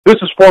This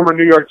is former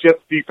New York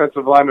Jets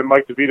defensive lineman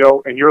Mike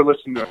DeVito, and you're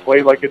listening to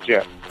Play Like a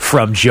Jet.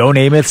 From Joe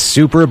Namath's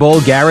Super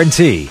Bowl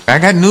guarantee. I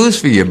got news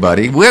for you,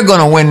 buddy. We're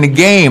going to win the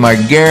game, I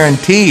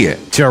guarantee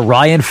it. To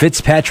Ryan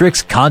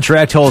Fitzpatrick's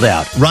contract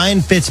holdout. Ryan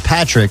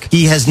Fitzpatrick,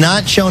 he has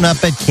not shown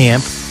up at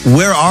camp.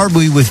 Where are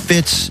we with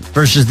Fitz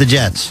versus the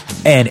Jets?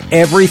 And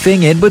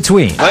everything in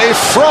between. They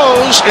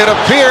froze. It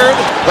appeared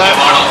that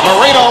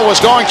Marino was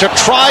going to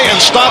try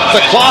and stop the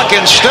clock.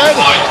 Instead,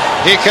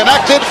 he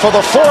connected for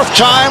the fourth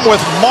time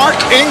with Mark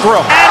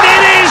Ingram. And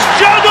it is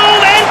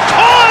juggled and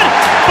caught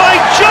by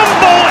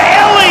Jumbo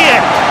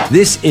Elliott.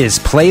 This is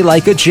Play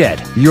Like a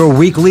Jet, your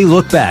weekly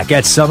look back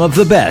at some of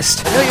the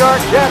best. New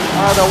York Jets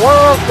are the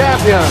world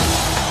champions.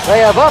 They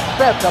have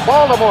upset the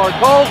Baltimore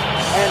Colts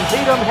and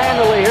beat them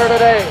handily here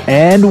today.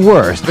 And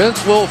worst.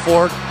 Vince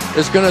Wilfork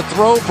is going to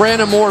throw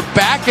Brandon Moore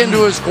back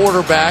into his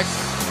quarterback.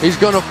 He's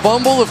going to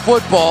fumble the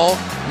football.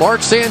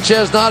 Mark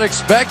Sanchez not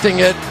expecting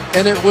it,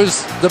 and it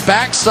was the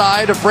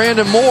backside of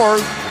Brandon Moore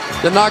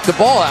that knocked the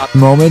ball out.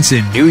 Moments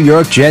in New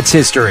York Jets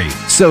history.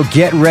 So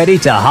get ready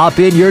to hop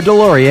in your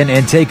DeLorean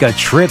and take a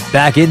trip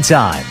back in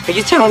time. Are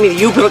you telling me that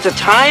you built a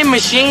time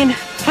machine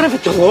out of a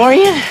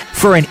DeLorean?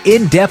 For an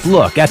in-depth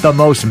look at the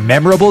most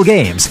memorable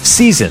games,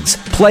 seasons,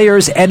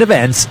 players, and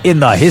events in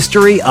the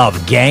history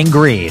of Gang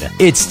Green.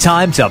 It's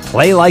time to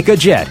Play Like a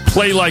Jet.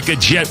 Play like a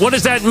Jet. What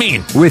does that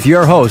mean? With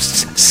your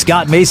hosts,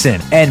 Scott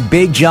Mason and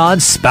Big John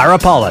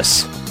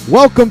Sparopoulos.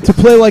 Welcome to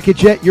Play Like a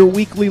Jet, your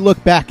weekly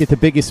look back at the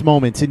biggest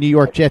moments in New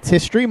York Jets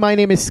history. My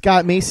name is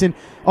Scott Mason,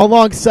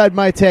 alongside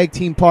my tag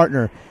team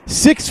partner,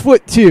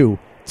 6'2",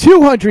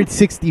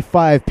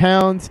 265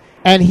 pounds,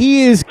 and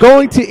he is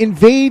going to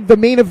invade the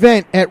main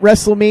event at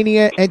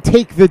WrestleMania and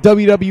take the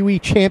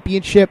WWE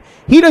Championship.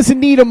 He doesn't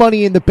need a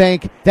Money in the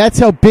Bank. That's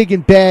how big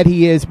and bad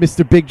he is,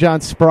 Mr. Big John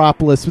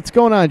Sparopoulos. What's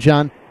going on,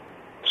 John?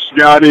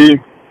 Scotty,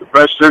 the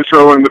best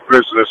intro in the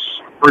business.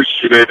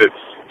 Appreciate it.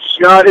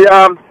 Scotty,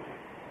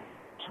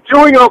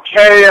 doing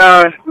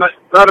okay.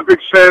 Not a big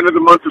fan of the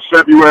month of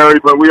February,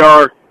 but we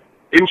are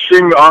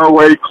inching our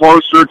way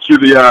closer to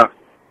the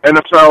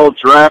NFL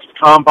Draft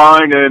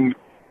Combine and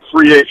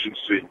free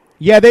agency.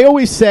 Yeah, they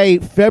always say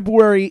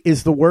February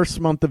is the worst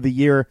month of the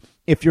year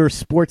if you're a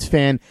sports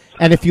fan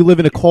and if you live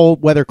in a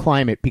cold weather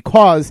climate,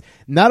 because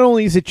not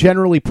only is it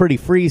generally pretty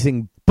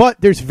freezing,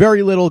 but there's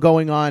very little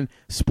going on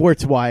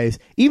sports-wise.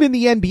 Even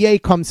the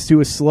NBA comes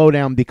to a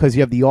slowdown because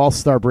you have the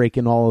All-Star break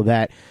and all of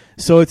that.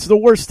 So it's the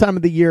worst time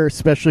of the year,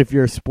 especially if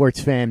you're a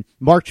sports fan.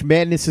 March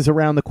Madness is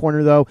around the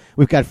corner, though.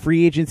 We've got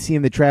free agency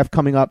and the draft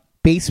coming up.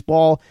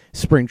 Baseball,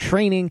 spring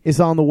training is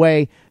on the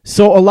way.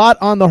 So a lot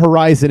on the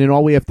horizon, and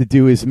all we have to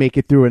do is make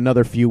it through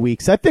another few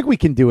weeks. I think we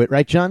can do it,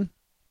 right, John?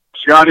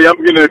 Scotty, I'm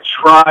going to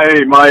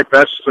try my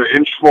best to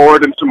inch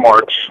forward into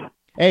March.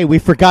 Hey, we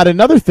forgot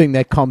another thing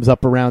that comes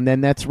up around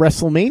then. That's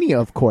WrestleMania,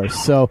 of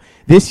course. So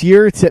this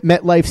year it's at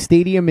MetLife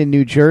Stadium in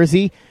New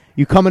Jersey.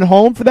 You coming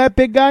home for that,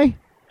 big guy?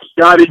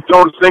 Scotty,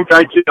 don't think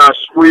I can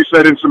squeeze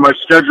that into my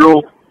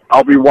schedule.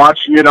 I'll be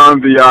watching it on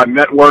the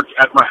network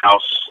at my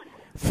house.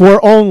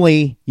 For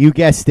only, you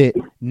guessed it,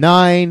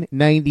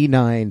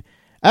 $9.99.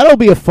 That'll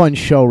be a fun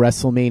show,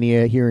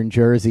 WrestleMania here in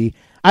Jersey.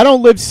 I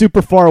don't live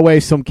super far away,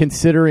 so I'm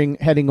considering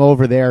heading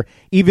over there,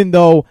 even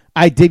though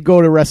I did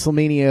go to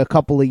WrestleMania a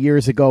couple of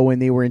years ago when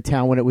they were in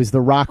town, when it was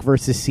The Rock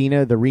versus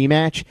Cena, the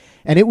rematch,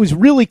 and it was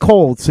really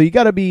cold, so you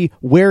got to be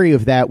wary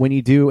of that when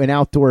you do an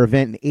outdoor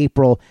event in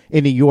April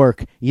in New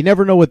York. You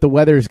never know what the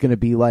weather is going to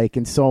be like,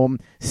 and so I'm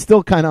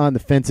still kind of on the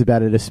fence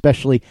about it,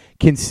 especially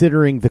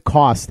considering the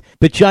cost.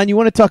 But, John, you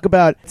want to talk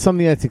about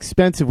something that's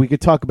expensive? We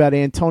could talk about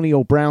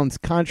Antonio Brown's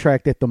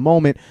contract at the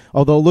moment,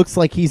 although it looks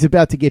like he's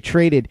about to get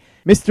traded.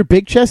 Mr.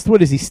 Big Chest,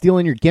 what, is he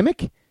stealing your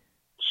gimmick?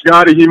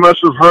 Scotty, he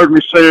must have heard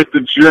me say at the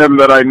gym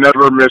that I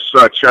never miss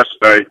chest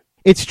day.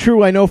 It's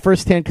true. I know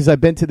firsthand because I've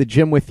been to the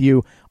gym with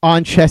you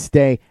on chest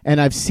day, and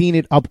I've seen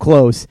it up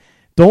close.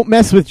 Don't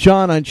mess with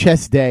John on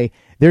chest day.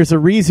 There's a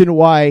reason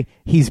why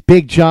he's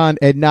Big John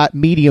and not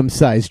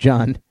medium-sized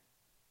John.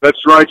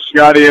 That's right,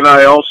 Scotty, and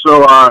I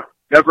also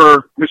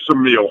never miss a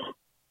meal.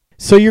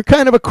 So you're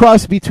kind of a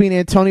cross between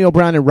Antonio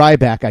Brown and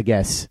Ryback, I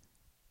guess.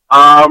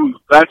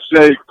 That's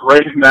a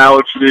great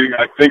analogy.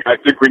 I think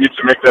we need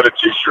to make that a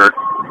T-shirt.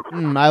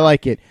 I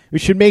like it. We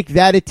should make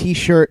that a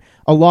T-shirt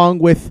along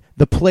with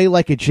the Play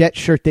Like a Jet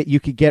shirt that you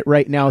could get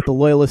right now at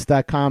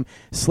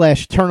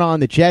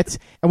theloyalist.com/turnonthejets.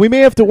 And we may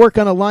have to work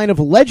on a line of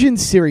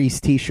Legends Series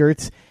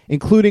T-shirts,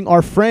 including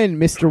our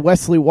friend, Mr.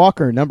 Wesley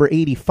Walker, number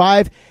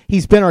 85.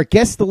 He's been our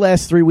guest the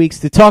last 3 weeks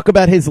to talk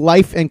about his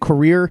life and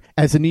career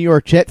as a New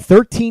York Jet,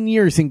 13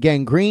 years in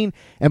Gang Green.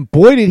 And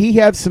boy, did he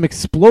have some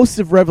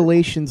explosive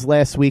revelations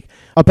last week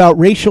about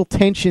racial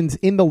tensions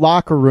in the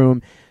locker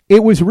room.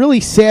 It was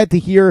really sad to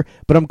hear,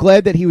 but I'm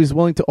glad that he was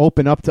willing to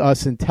open up to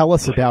us and tell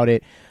us about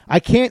it.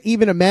 I can't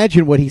even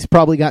imagine what he's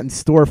probably got in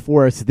store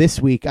for us this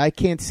week. I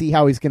can't see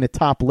how he's going to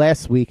top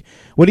last week.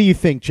 What do you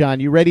think, John?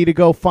 You ready to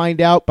go find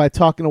out by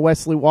talking to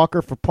Wesley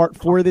Walker for part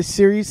 4 of this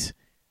series?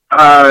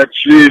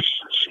 Geez,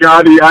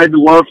 Scotty, I'd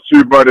love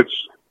to, but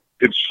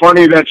it's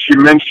funny that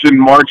you mentioned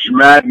March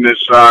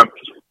Madness.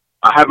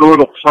 I have a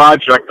little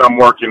project I'm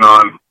working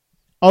on.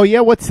 Oh,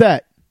 yeah? What's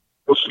that?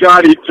 Well,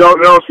 Scotty,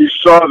 don't know if you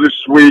saw this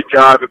week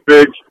the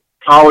big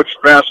college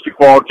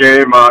basketball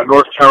game,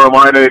 North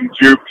Carolina and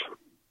Duke.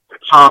 The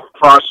top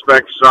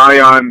prospect,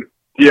 Zion,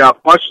 he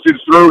busted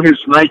through his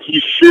Nike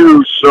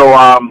shoes. So,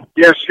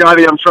 yeah,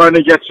 Scotty, I'm trying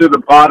to get to the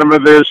bottom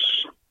of this.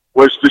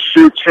 Was the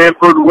shoe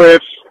tampered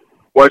with?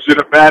 Was it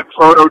a bad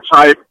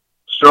prototype?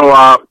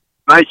 So,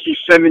 Nike's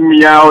sending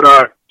me out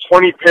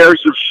 20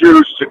 pairs of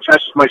shoes to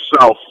test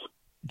myself.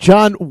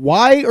 John,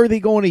 why are they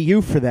going to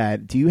you for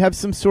that? Do you have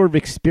some sort of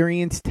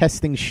experience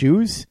testing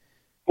shoes?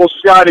 Well,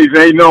 Scotty,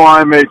 they know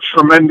I'm a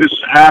tremendous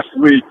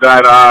athlete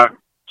that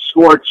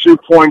scored 2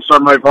 points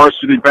on my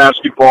varsity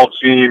basketball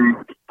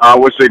team,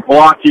 was a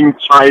blocking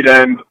tight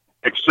end,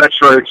 et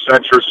cetera,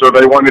 so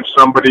they wanted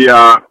somebody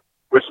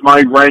with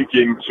my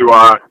ranking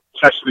to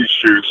test these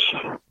shoes.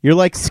 You're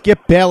like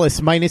Skip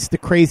Bayless minus the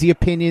crazy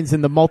opinions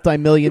and the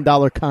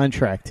multi-million-dollar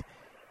contract.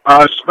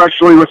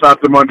 Especially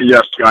without the money,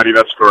 yes, Scotty,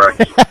 that's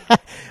correct.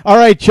 All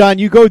right, John,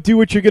 you go do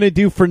what you're going to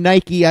do for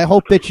Nike. I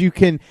hope that you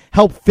can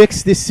help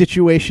fix this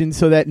situation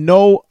so that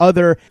no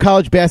other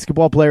college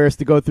basketball player has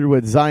to go through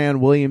what Zion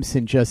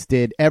Williamson just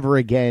did ever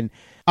again.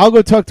 I'll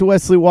go talk to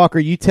Wesley Walker.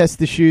 You test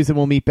the shoes, and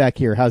we'll meet back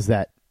here. How's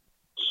that?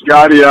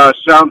 Scotty,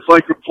 sounds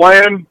like a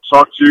plan.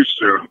 Talk to you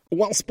soon.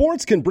 While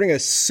sports can bring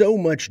us so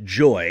much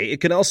joy, it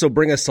can also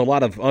bring us a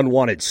lot of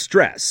unwanted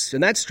stress,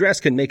 and that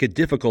stress can make it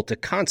difficult to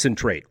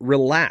concentrate,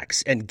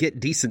 relax, and get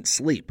decent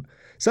sleep.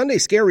 Sunday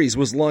Scaries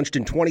was launched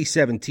in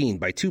 2017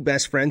 by two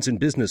best friends and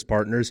business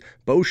partners,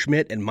 Bo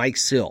Schmidt and Mike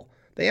Sill.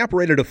 They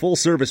operated a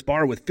full-service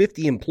bar with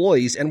 50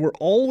 employees and were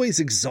always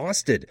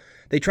exhausted.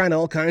 They tried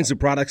all kinds of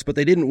products, but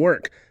they didn't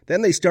work.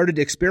 Then they started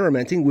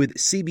experimenting with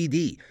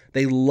CBD.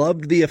 They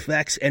loved the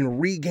effects and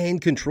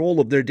regained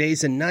control of their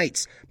days and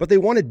nights, but they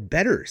wanted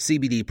better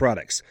CBD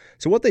products.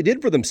 So what they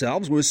did for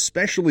themselves was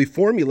specially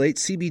formulate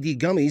CBD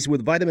gummies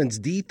with vitamins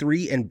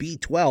D3 and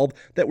B12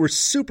 that were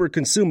super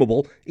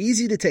consumable,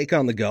 easy to take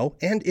on the go,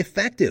 and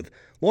effective.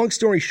 Long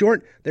story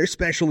short, their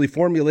specially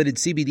formulated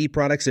CBD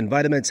products and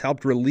vitamins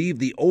helped relieve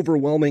the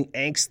overwhelming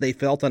angst they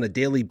felt on a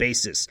daily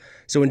basis.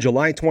 So in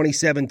July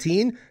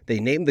 2017, they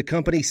named the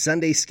company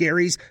Sunday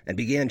Scaries and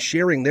began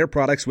sharing their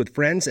products with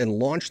friends and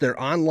launched their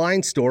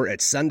online store at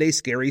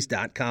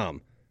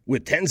sundayscaries.com.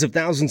 With tens of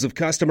thousands of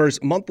customers,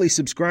 monthly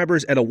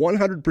subscribers, and a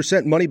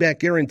 100% money-back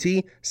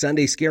guarantee,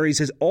 Sunday Scaries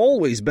has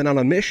always been on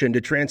a mission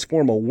to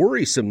transform a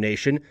worrisome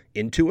nation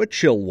into a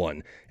chill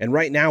one. And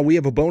right now, we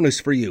have a bonus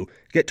for you.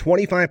 Get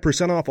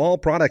 25% off all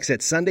products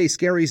at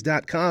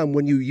sundayscaries.com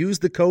when you use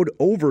the code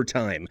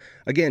OVERTIME.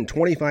 Again,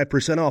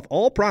 25% off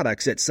all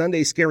products at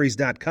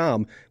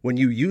sundayscaries.com when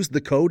you use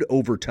the code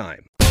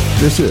OVERTIME.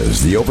 This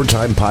is the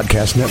Overtime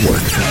Podcast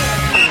Network.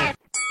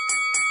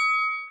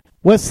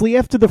 Wesley,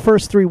 after the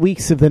first 3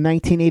 weeks of the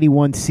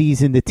 1981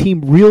 season, the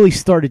team really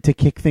started to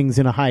kick things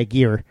in a high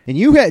gear. And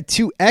you had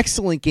two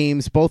excellent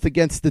games, both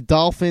against the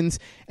Dolphins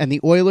and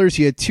the Oilers.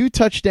 You had 2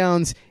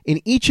 touchdowns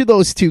in each of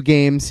those 2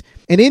 games.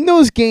 And in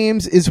those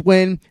games is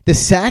when the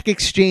sack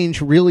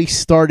exchange really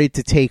started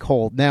to take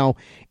hold. Now,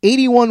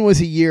 81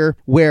 was a year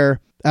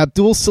where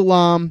Abdul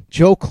Salam,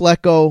 Joe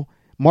Klecko,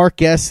 Mark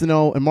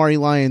Gastineau, and Marty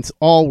Lyons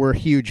all were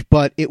huge.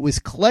 But it was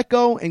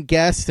Klecko and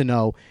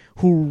Gastineau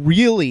who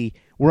really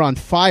were on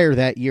fire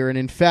that year. And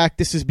in fact,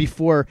 this is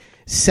before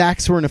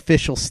sacks were an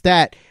official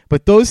stat.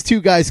 But those two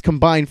guys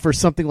combined for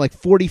something like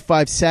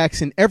 45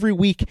 sacks. And every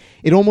week,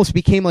 it almost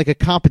became like a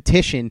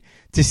competition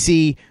to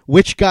see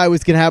which guy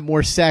was going to have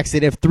more sacks.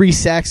 They'd have 3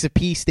 sacks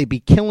apiece. They'd be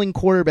killing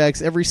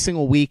quarterbacks every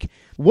single week.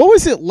 What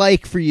was it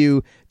like for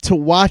you to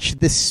watch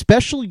this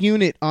special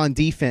unit on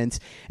defense?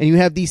 And you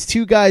have these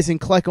 2 guys in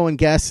Klecko and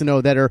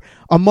Gastineau that are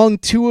among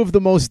 2 of the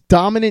most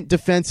dominant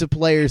defensive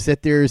players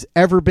that there's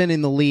ever been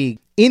in the league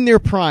in their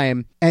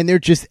prime, and they're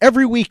just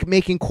every week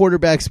making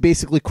quarterbacks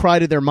basically cry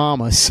to their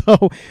mama.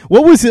 So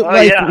what was it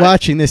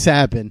watching this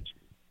happen?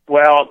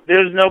 Well,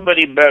 there's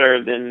nobody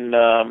better than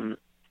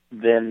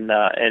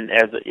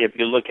if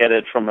you look at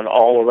it from an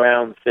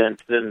all-around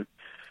sense, than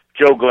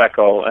Joe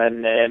Klecko.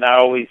 And I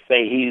always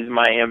say he's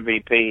my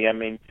MVP. I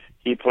mean,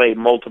 he played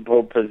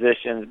multiple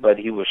positions, but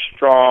he was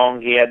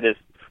strong. He had this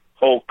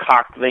whole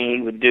cock thing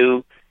he would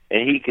do,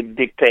 and he could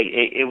dictate.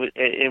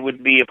 It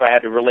would be, if I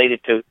had to relate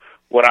it to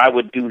what I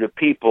would do to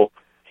people,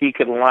 he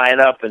could line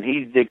up and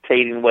he's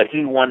dictating what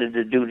he wanted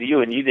to do to you,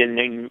 and you didn't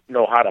even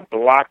know how to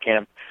block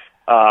him.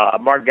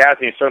 Mark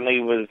Gastineau certainly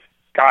was,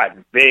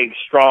 big,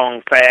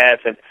 strong,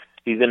 fast, and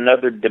he's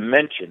another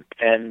dimension.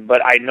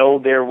 But I know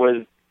there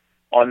was,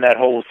 on that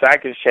whole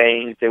sack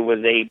exchange, there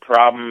was a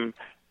problem,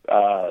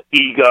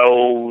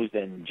 egos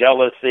and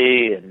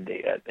jealousy, and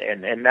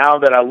now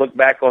that I look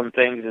back on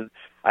things and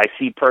I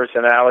see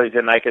personalities,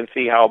 and I can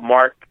see how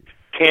Mark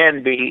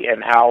can be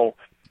and how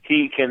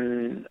he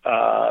can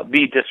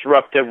be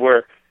disruptive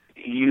where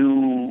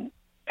you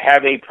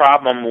have a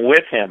problem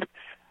with him.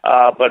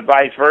 But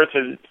vice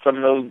versa, some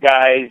of those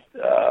guys,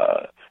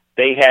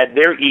 they had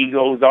their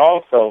egos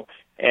also.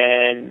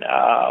 And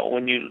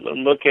when you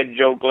look at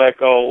Joe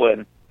Klecko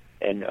and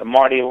and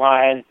Marty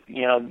Lyons,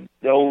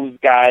 those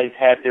guys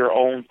had their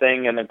own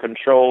thing and a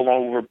control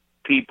over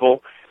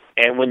people.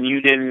 And when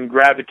you didn't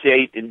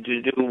gravitate and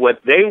to do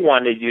what they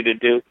wanted you to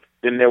do,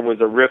 then there was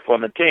a rift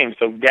on the team.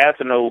 So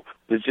Gastineau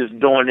was just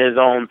doing his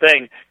own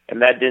thing,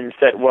 and that didn't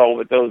set well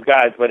with those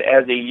guys. But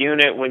as a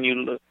unit, when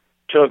you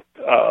took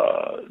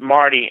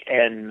Marty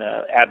and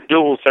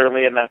Abdul,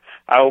 certainly, and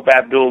I hope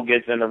Abdul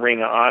gets in the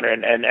Ring of Honor.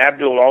 And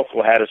Abdul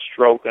also had a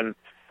stroke, and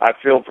I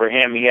feel for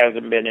him. He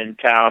hasn't been in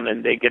town,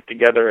 and they get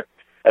together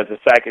as a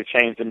sack of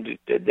chains, and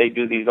they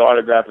do these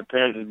autograph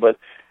appearances. But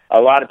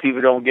a lot of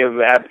people don't give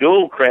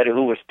Abdul credit,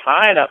 who was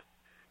tying up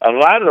a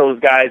lot of those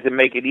guys to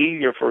make it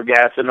easier for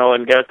Gastineau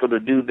and Klecko to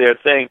do their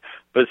thing.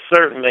 But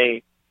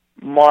certainly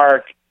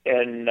Mark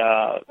and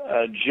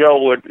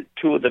Joe were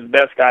two of the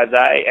best guys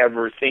I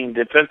ever seen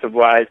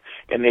defensive-wise,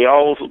 and they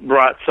all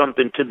brought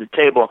something to the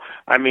table.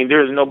 I mean,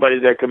 there's nobody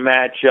that can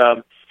match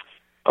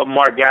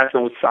Mark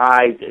Gastineau's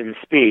size and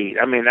speed.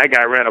 I mean, that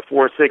guy ran a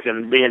 4.6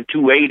 and being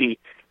 280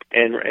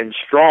 and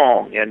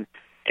strong,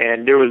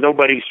 and there was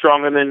nobody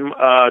stronger than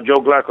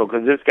Joe Klecko,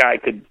 because this guy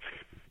could.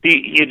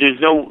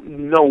 There's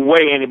no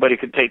way anybody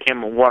could take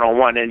him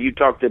one-on-one. And you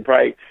talk to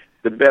probably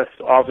the best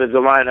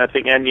offensive line, I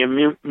think Andy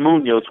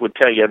Munoz would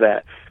tell you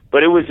that.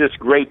 But it was just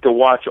great to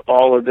watch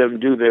all of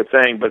them do their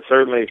thing. But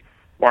certainly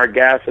Mark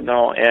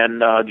Gastineau and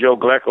Joe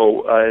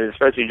Klecko,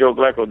 especially Joe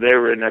Klecko, they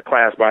were in a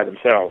class by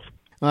themselves.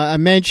 I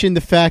mentioned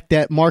the fact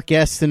that Mark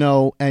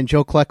Gastineau and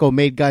Joe Klecko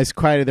made guys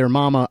cry to their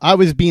mama. I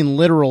was being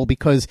literal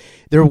because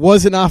there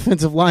was an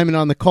offensive lineman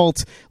on the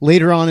Colts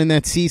later on in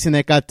that season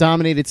that got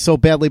dominated so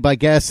badly by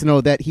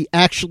Gastineau that he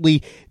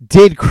actually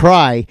did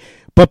cry.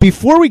 But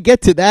before we get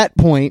to that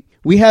point,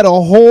 we had a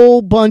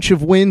whole bunch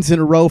of wins in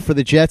a row for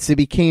the Jets. They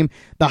became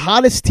the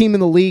hottest team in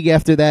the league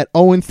after that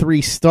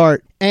 0-3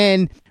 start.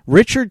 And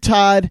Richard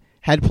Todd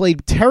had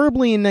played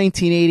terribly in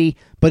 1980,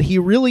 but he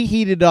really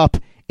heated up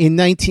in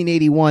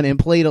 1981 and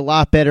played a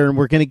lot better, and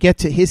we're going to get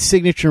to his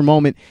signature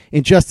moment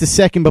in just a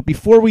second. But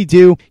before we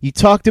do, you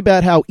talked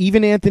about how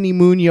even Anthony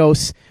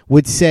Munoz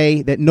would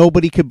say that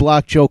nobody could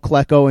block Joe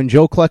Klecko, and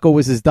Joe Klecko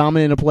was as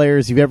dominant a player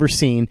as you've ever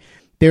seen.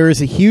 There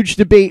is a huge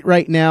debate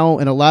right now,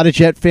 and a lot of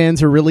Jet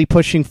fans are really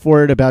pushing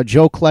for it, about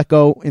Joe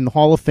Klecko in the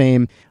Hall of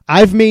Fame.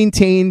 I've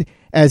maintained,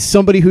 as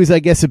somebody who's, I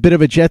guess, a bit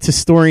of a Jets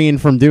historian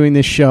from doing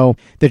this show,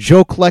 that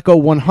Joe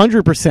Klecko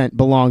 100%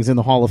 belongs in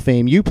the Hall of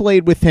Fame. You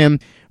played with him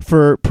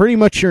for pretty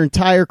much your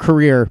entire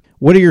career.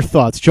 What are your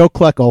thoughts? Joe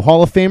Klecko,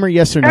 Hall of Famer,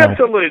 yes or no?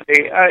 Absolutely.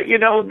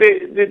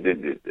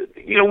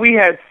 We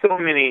had so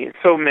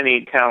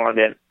many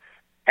talented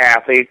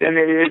athletes, and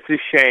it's a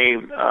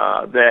shame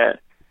that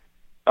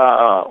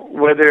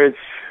whether it's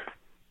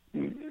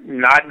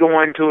not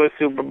going to a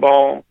Super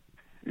Bowl,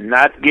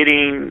 not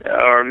getting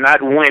or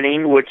not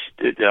winning, which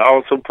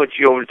also puts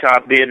you over the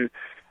top, being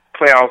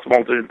playoffs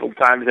multiple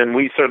times, and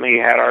we certainly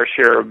had our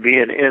share of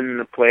being in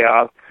the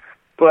playoffs.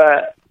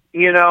 But,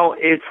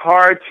 it's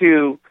hard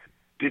to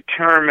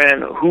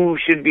determine who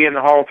should be in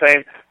the Hall of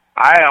Fame.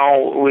 I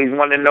always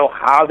want to know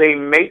how they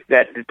make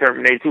that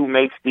determination, who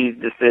makes these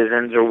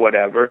decisions or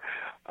whatever.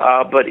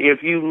 But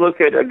if you look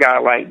at a guy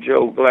like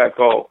Joe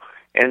Klecko,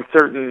 and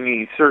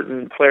certainly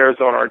certain players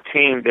on our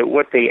team, that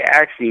what they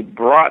actually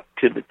brought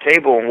to the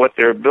table and what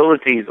their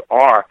abilities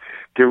are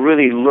to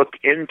really look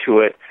into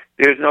it,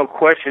 there's no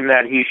question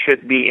that he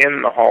should be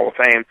in the Hall of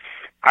Fame.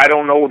 I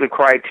don't know the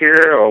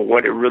criteria or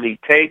what it really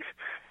takes,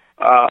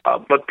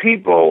 but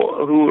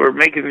people who are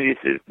making these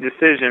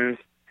decisions,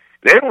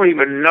 they don't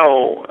even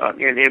know,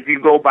 and if you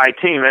go by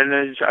team,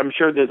 and I'm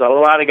sure there's a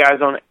lot of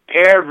guys on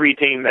every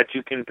team that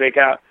you can pick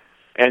out,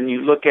 and you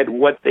look at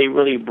what they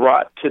really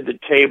brought to the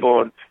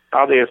table and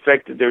how they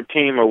affected their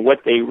team or what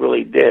they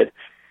really did.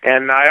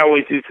 And I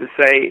always used to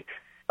say,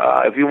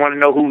 if you want to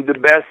know who the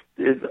best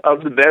is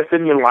of the best,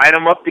 then you line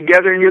them up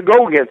together and you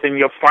go against, and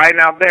you'll find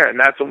out there. And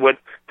that's what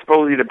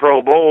supposedly the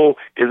Pro Bowl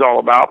is all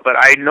about. But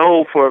I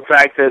know for a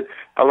fact that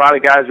a lot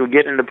of guys would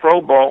get in the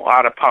Pro Bowl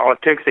out of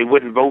politics. They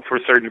wouldn't vote for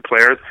certain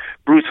players.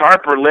 Bruce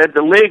Harper led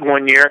the league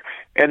one year,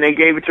 and they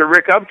gave it to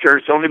Rick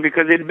Upchurch only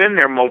because he'd been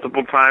there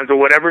multiple times or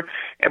whatever.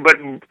 But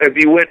if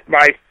you went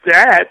by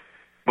stats,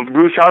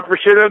 Bruce Harper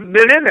should have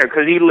been in there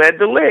because he led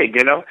the league,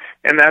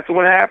 and that's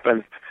what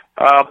happens.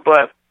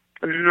 But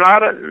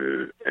not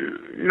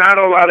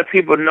a lot of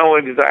people know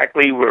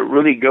exactly what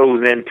really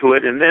goes into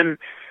it, and then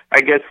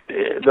I guess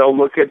they'll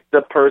look at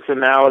the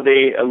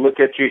personality, look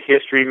at your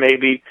history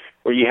maybe,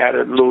 where you had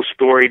a little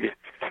storied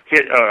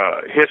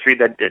history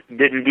that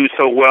didn't do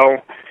so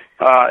well,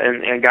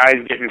 and guys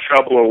get in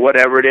trouble or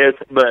whatever it is.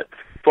 But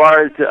as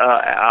far as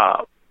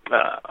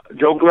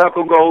Joe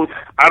Klecko goes,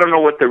 I don't know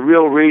what the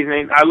real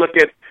reasoning. I look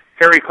at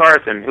Harry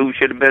Carson, who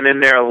should have been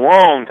in there a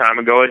long time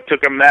ago. It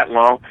took him that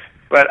long,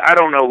 but I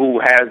don't know who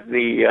has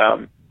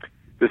the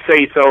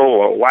say-so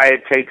or why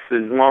it takes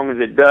as long as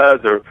it does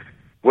or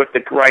what the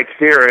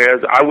criteria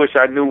is. I wish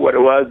I knew what it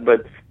was,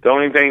 but the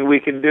only thing we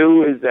can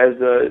do is, as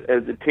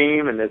a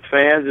team and as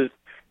fans, is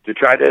to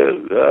try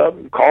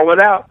to call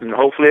it out, and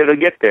hopefully it'll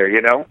get there.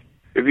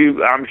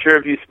 I'm sure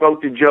if you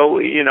spoke to Joe,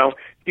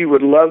 he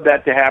would love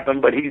that to happen,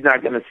 but he's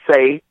not going to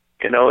say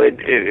You know,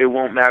 it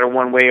won't matter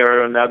one way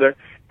or another.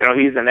 You know,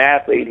 he's an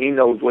athlete. He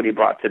knows what he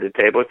brought to the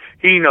table.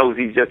 He knows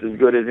he's just as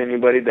good as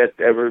anybody that's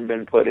ever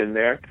been put in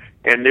there.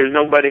 And there's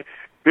nobody,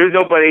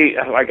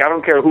 like, I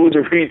don't care who the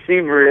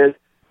receiver is,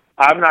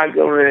 I'm not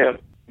going to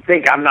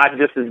think I'm not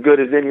just as good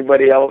as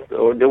anybody else,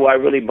 or do I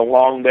really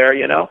belong there,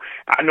 you know?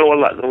 I know a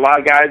lot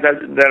of guys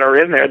that are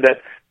in there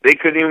that they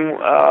couldn't even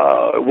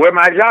wear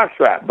my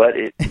jockstrap, but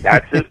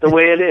that's just the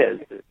way it is,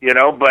 you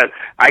know? But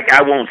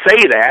I won't say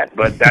that,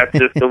 but that's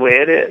just the way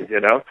it is, you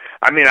know?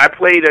 I mean, I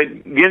played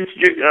against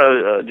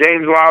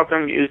James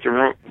Lawson, used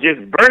to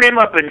just burn him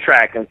up in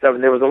track and stuff,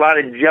 and there was a lot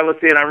of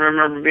jealousy, and I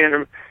remember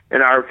being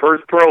in our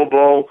first Pro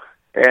Bowl,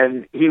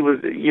 and he was,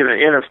 you know,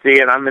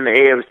 NFC, and I'm in the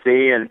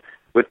AFC, and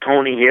with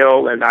Tony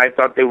Hill, and I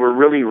thought they were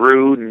really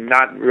rude and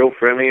not real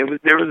friendly.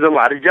 There was a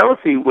lot of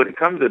jealousy when it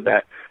comes to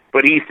that.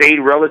 But he stayed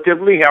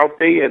relatively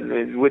healthy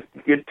and with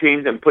good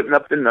teams and putting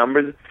up the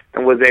numbers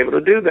and was able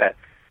to do that.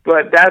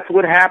 But that's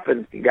what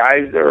happens.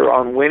 Guys are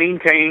on winning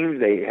teams.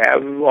 They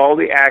have all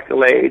the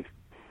accolades.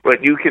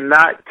 But you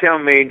cannot tell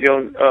me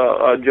Joe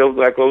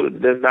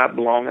Klecko does not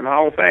belong in the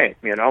Hall of Fame,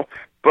 you know.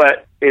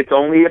 But it's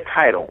only a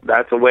title.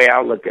 That's the way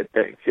I look at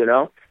things, you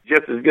know.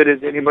 Just as good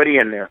as anybody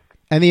in there.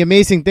 And the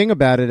amazing thing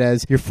about it,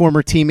 as your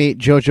former teammate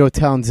Jojo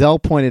Townsell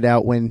pointed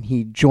out when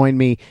he joined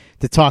me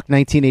to talk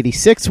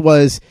 1986,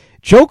 was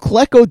Joe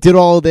Klecko did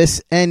all of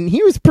this, and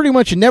he was pretty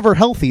much never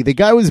healthy. The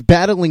guy was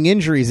battling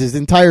injuries his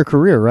entire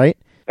career, right?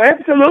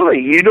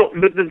 Absolutely. You don't.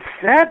 But the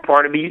sad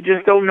part of it, you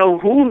just don't know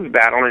who's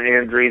battling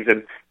injuries,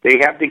 and they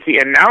have to keep.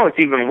 And now it's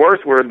even worse,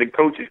 where the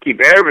coaches keep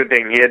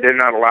everything here. They're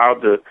not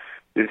allowed to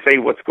say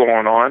what's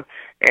going on.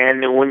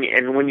 And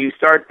when you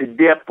start to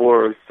dip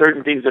or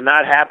certain things are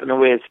not happening the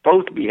way it's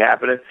supposed to be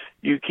happening,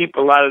 you keep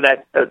a lot of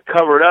that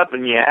covered up,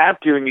 and you have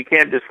to, and you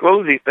can't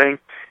disclose these things.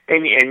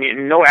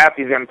 And no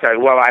athlete's going to tell you,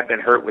 well, I've been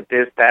hurt with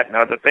this, that, and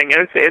other thing.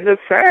 And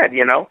it's sad,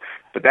 you know.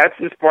 But that's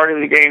just part of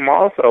the game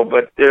also.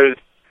 But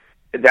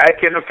that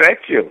can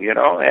affect you, you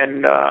know.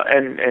 And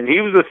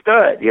he was a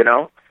stud, you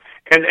know.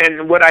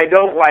 And what I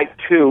don't like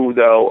too,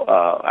 though,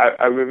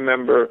 I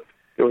remember.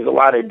 There was a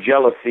lot of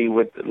jealousy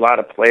with a lot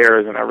of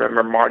players, and I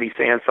remember Marty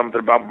saying something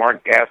about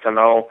Mark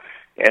Gastineau,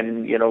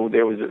 and, you know,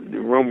 there was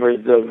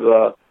rumors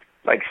of,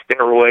 like,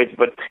 steroids,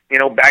 but, you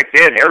know, back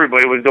then,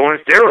 everybody was doing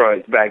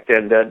steroids back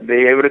then to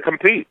be able to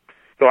compete.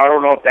 So I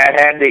don't know if that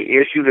had the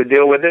issue to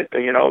deal with it.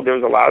 You know, there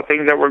was a lot of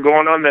things that were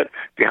going on that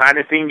behind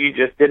the scenes you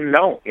just didn't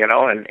know, you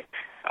know, and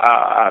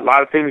a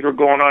lot of things were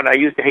going on. I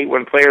used to hate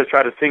when players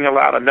try to single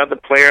out another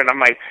player, and I'm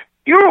like,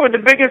 you're the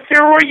biggest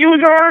steroid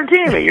user on our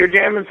team, and you're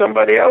jamming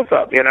somebody else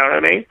up, you know what I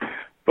mean?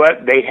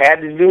 But they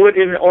had to do it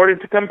in order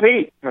to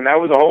compete, and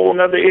that was a whole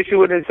other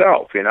issue in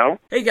itself, you know?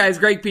 Hey guys,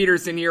 Greg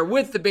Peterson here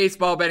with the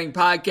Baseball Betting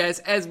Podcast.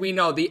 As we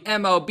know, the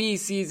MLB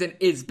season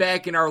is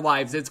back in our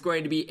lives. It's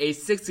going to be a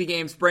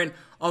 60-game sprint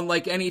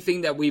unlike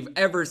anything that we've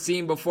ever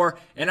seen before,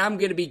 and I'm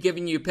going to be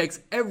giving you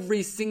picks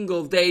every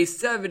single day,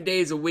 7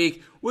 days a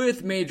week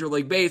with Major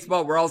League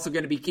Baseball. We're also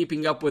going to be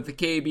keeping up with the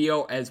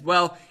KBO as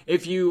well.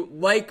 If you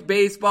like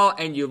baseball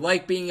and you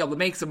like being able to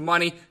make some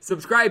money,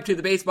 subscribe to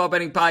the Baseball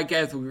Betting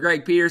Podcast with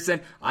Greg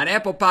Peterson on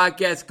Apple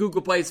Podcasts,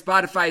 Google Play,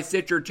 Spotify,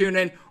 Stitcher,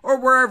 TuneIn,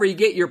 or wherever you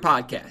get your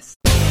podcasts.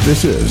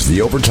 This is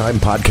the Overtime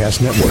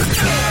Podcast Network.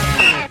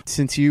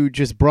 Since you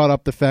just brought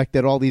up the fact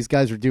that all these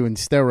guys are doing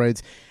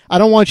steroids, I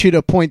don't want you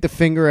to point the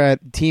finger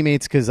at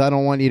teammates because I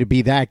don't want you to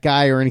be that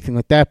guy or anything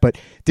like that, but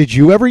did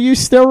you ever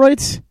use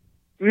steroids?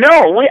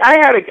 No, we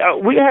had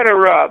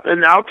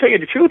and I'll tell you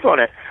the truth on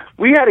it.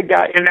 We had a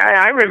guy, and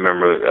I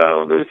remember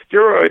the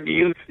steroid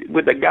use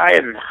with a guy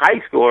in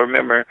high school. I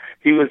remember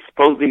he was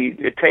supposedly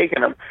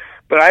taking them.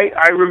 But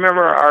I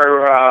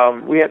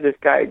remember we had this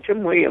guy,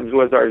 Jim Williams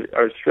was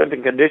our strength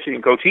and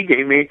conditioning coach. He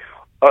gave me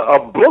a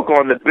book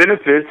on the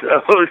benefits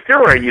of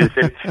steroid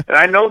usage. And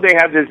I know they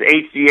have this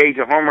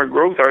HGH, hormone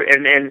growth,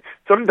 and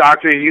some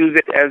doctors use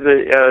it as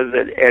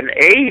an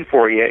aid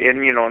for you.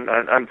 And, you know,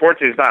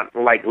 unfortunately it's not,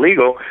 like,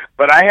 legal.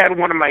 But I had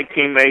one of my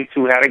teammates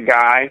who had a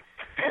guy,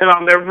 and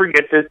I'll never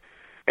forget this,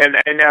 and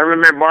I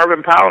remember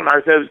Marvin Powell and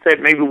I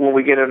said maybe when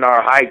we get in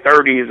our high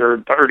 30s or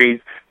 30s,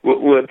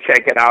 we'll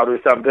check it out or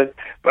something.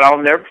 But I'll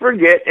never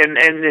forget,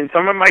 and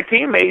some of my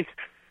teammates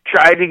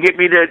tried to get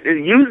me to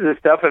use this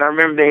stuff, and I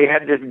remember they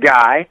had this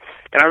guy,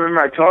 and I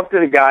remember I talked to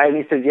the guy, and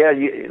he said, yeah,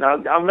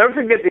 I'll never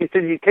forget, he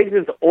said, you take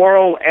this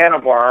oral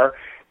Anavar,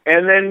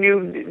 and then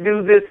you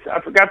do this,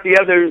 I forgot the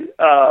other,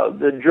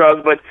 the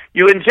drug, but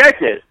you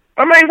inject it.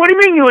 I'm like, what do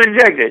you mean you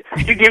inject it?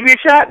 You give me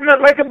a shot in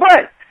like a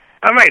butt.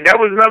 I'm like, that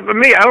was enough for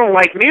me. I don't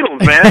like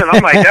needles, man. And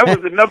I'm like, that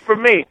was enough for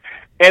me.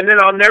 And then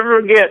I'll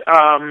never forget,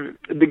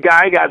 the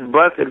guy got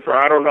busted for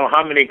I don't know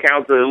how many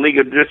counts of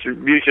illegal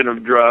distribution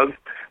of drugs.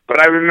 But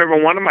I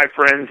remember one of my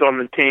friends on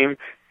the team,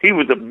 he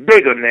was a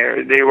big one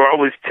there. They were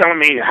always telling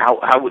me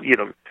how you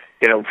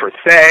know, for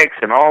sex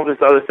and all this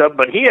other stuff.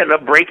 But he ended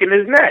up breaking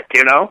his neck,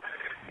 you know.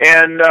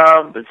 And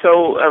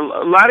so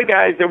a lot of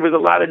guys, there was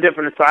a lot of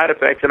different side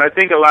effects. And I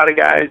think a lot of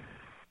guys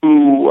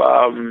who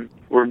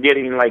were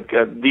getting like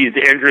these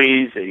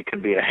injuries, it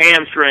could be a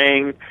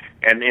hamstring,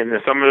 And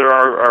some of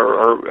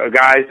our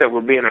guys that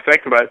were being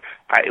affected by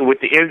it, with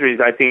the injuries,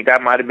 I think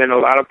that might have been a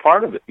lot of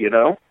part of it, you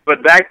know.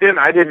 But back then,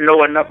 I didn't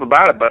know enough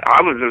about it. But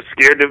I was just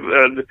scared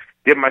to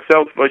give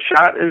myself a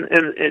shot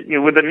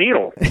with a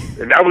needle.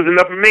 And that was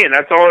enough for me, and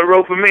that's all it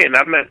wrote for me. And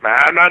I meant,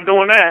 I'm not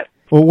doing that.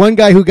 Well, one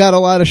guy who got a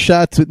lot of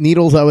shots with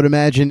needles, I would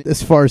imagine,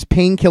 as far as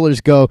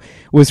painkillers go,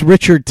 was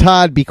Richard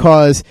Todd,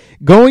 because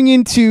going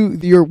into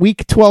your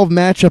Week 12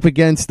 matchup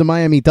against the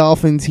Miami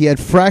Dolphins, he had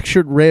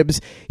fractured ribs.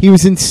 He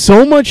was in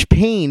so much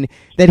pain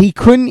that he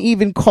couldn't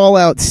even call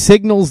out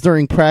signals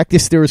during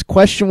practice. There was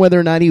question whether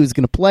or not he was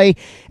going to play.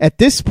 At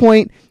this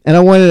point, and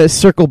I wanted to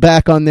circle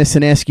back on this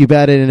and ask you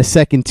about it in a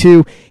second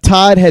too,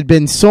 Todd had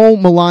been so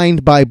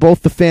maligned by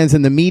both the fans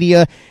and the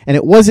media, and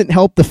it wasn't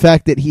helped the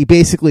fact that he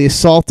basically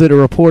assaulted a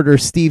reporter,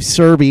 Steve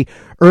Serby,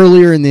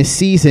 earlier in this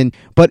season.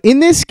 But in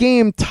this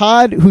game,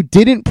 Todd, who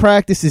didn't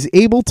practice, is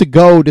able to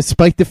go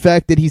despite the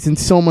fact that he's in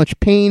so much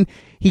pain.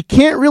 He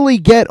can't really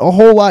get a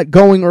whole lot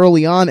going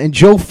early on, and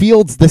Joe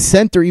Fields, the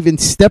center, even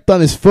stepped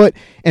on his foot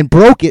and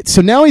broke it.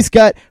 So now he's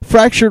got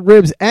fractured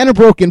ribs and a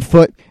broken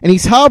foot, and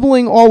he's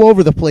hobbling all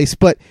over the place,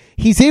 but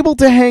he's able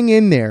to hang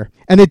in there.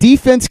 And the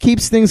defense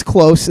keeps things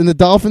close, and the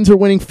Dolphins are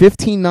winning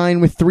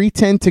 15-9 with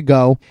 3:10 to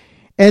go.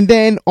 And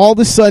then all of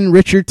a sudden,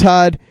 Richard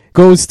Todd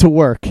goes to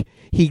work.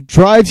 He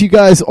drives you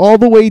guys all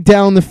the way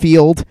down the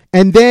field,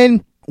 and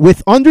then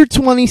with under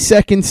 20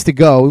 seconds to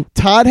go,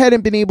 Todd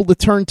hadn't been able to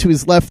turn to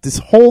his left this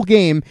whole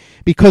game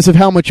because of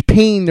how much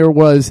pain there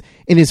was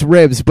in his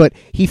ribs, but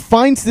he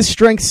finds the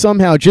strength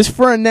somehow just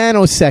for a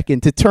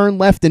nanosecond to turn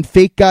left and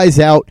fake guys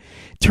out,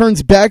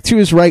 turns back to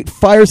his right,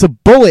 fires a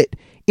bullet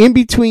in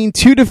between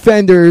two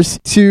defenders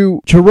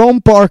to Jerome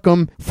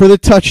Barkham for the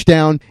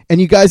touchdown,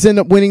 and you guys end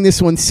up winning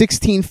this one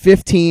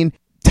 16-15.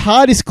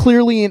 Todd is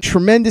clearly in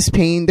tremendous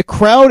pain. The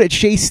crowd at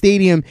Shea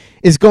Stadium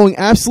is going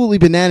absolutely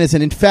bananas.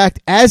 And in fact,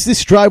 as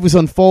this drive was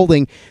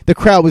unfolding, the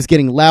crowd was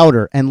getting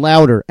louder and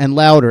louder and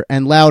louder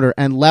and louder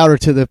and louder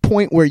to the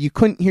point where you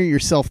couldn't hear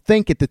yourself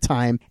think at the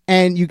time.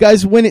 And you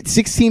guys win it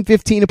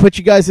 16-15 to put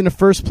you guys in the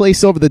first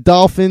place over the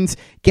Dolphins.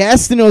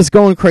 Gastineau's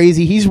going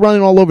crazy. He's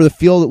running all over the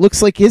field. It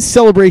looks like his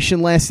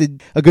celebration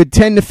lasted a good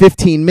 10 to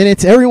 15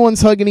 minutes.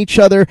 Everyone's hugging each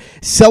other,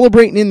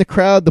 celebrating in the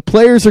crowd. The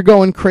players are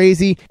going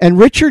crazy. And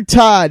Richard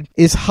Todd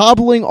is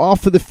hobbling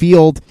off of the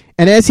field,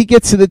 and as he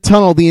gets to the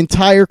tunnel, the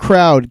entire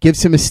crowd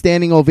gives him a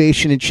standing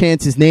ovation and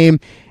chants his name,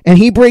 and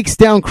he breaks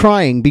down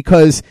crying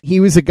because he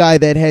was a guy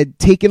that had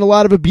taken a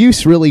lot of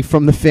abuse really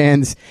from the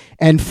fans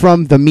and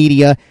from the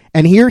media,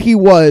 and here he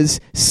was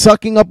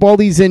sucking up all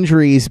these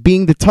injuries,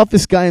 being the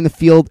toughest guy in the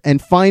field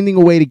and finding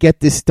a way to get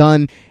this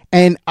done.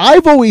 And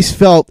I've always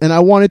felt, and I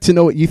wanted to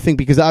know what you think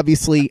because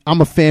obviously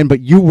I'm a fan,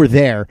 but you were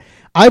there.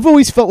 I've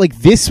always felt like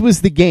this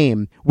was the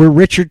game where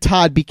Richard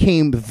Todd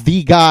became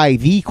the guy,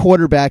 the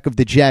quarterback of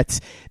the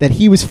Jets, that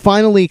he was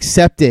finally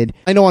accepted.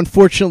 I know,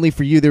 unfortunately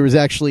for you, there was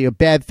actually a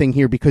bad thing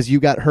here because you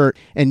got hurt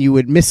and you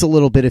would miss a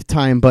little bit of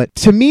time. But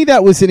to me,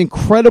 that was an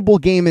incredible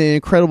game and an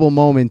incredible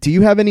moment. Do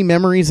you have any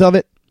memories of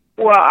it?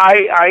 Well,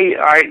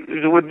 I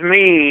with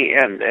me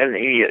and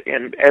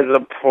as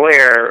a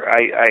player,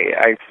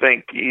 I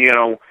think, you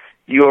know,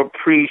 you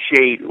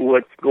appreciate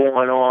what's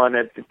going on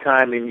at the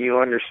time and you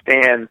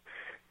understand,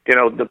 you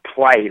know, the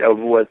plight of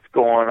what's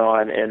going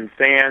on, and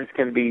fans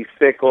can be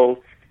fickle,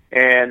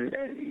 and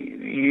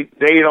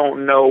they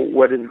don't know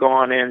what has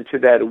gone into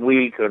that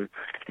week and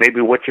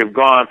maybe what you've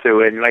gone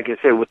through. And like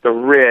I said, with the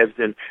ribs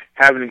and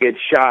having to get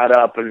shot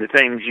up and the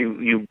things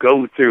you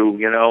go through,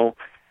 you know,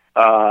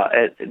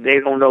 they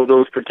don't know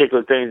those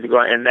particular things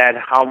and that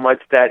how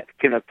much that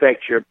can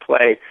affect your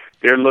play.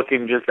 They're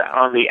looking just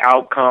on the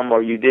outcome,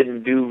 or you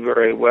didn't do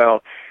very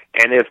well.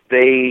 And if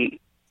they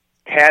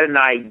had an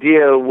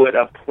idea what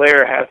a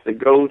player has to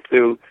go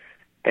through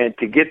and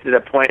to get to the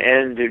point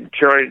and to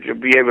try to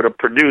be able to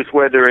produce,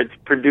 whether it's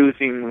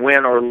producing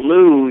win or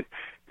lose,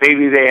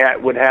 maybe they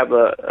would have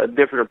a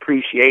different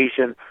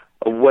appreciation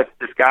of what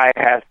this guy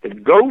has to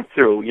go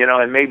through, you know,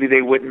 and maybe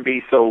they wouldn't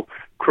be so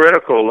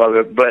critical of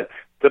it. But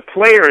the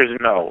players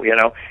know, you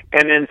know,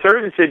 and in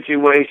certain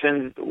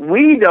situations,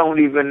 we don't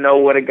even know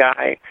what a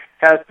guy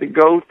has to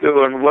go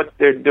through and what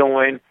they're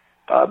doing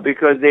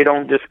because they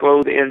don't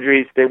disclose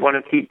injuries. They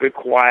want to keep it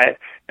quiet.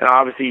 And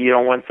obviously you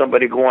don't want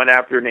somebody going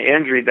after an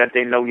injury that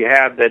they know you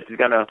have that's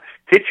going to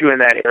hit you in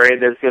that area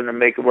that's going to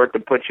make it worth to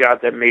put you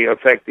out that may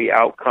affect the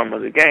outcome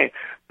of the game.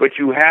 But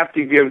you have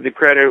to give the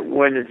credit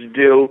when it's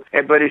due,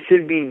 but it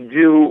should be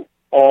due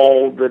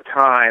all the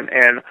time.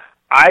 And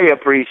I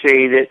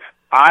appreciate it.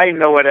 I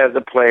know it as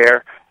a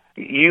player.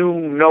 You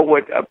know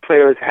what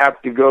players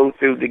have to go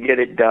through to get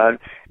it done.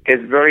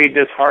 It's very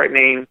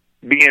disheartening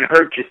being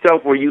hurt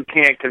yourself where you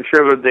can't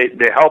contribute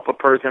to help a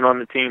person on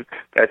the team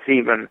that's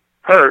even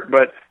hurt.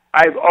 But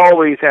I've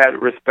always had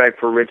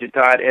respect for Richard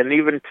Todd, and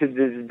even to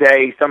this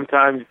day,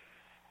 sometimes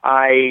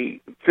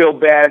I feel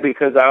bad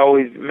because I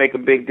always make a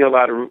big deal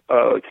out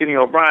of Kenny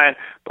O'Brien,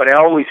 but I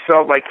always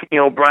felt like Kenny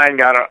O'Brien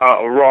got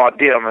a raw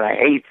deal, and I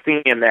hate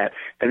seeing that.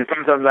 And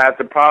sometimes I have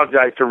to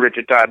apologize to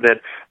Richard Todd that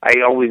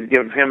I always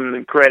give him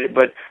the credit,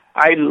 but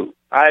I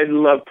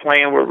love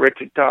playing with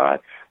Richard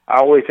Todd. I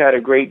always had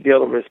a great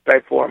deal of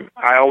respect for him.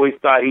 I always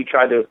thought he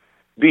tried to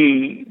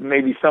be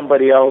maybe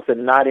somebody else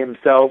and not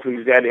himself. He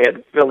had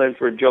to fill in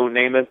for Joe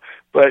Namath.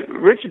 But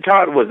Richard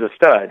Todd was a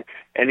stud,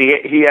 and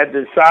he had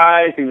the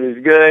size. He was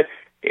good.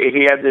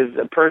 He had this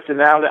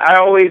personality. I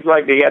always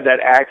liked that he had that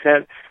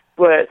accent,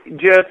 but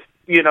just,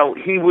 you know,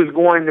 he was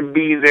going to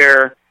be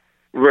there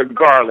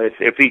regardless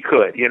if he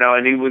could, you know,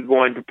 and he was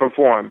going to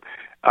perform.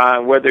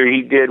 Whether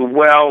he did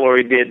well or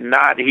he did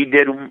not, he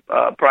did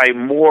probably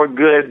more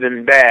good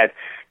than bad.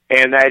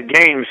 And that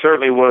game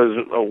certainly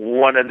was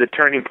one of the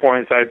turning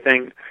points, I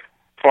think,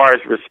 as far as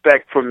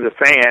respect from the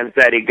fans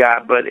that he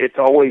got. But it's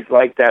always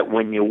like that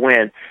when you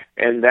win.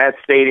 And that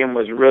stadium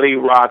was really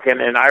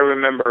rocking. And I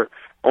remember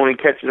only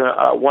catching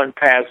one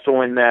pass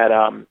on that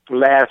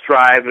last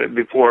drive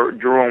before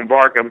Jerome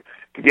Barkham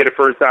to get a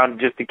first down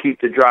just to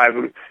keep the drive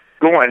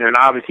going. And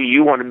obviously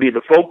you want to be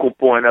the focal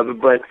point of it.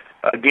 But,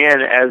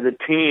 again, as a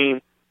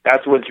team,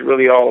 that's what it's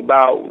really all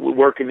about,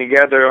 working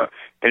together.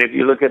 And if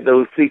you look at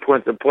those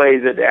sequence of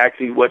plays that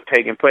actually what's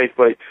taking place,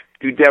 but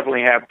you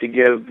definitely have to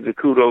give the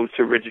kudos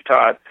to Richard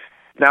Todd,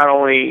 not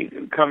only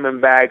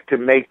coming back to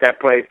make that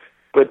play,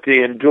 but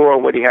to endure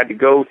what he had to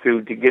go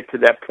through to get to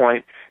that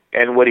point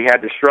and what he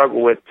had to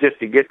struggle with just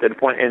to get to the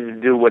point and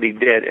to do what he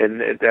did.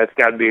 And that's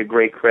got to be a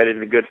great credit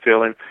and a good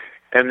feeling.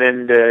 And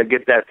then to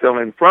get that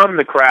feeling from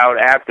the crowd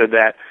after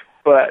that.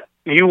 But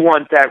you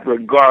want that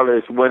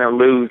regardless, win or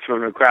lose,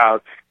 from the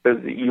crowd,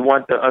 because you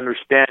want to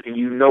understand and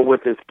you know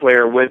what this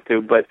player went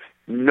through, but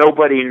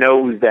nobody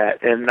knows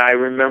that. And I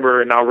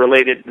remember, and I'll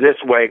relate it this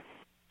way,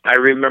 I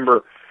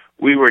remember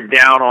we were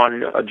down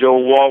on Joe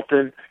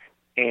Walton,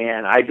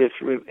 and I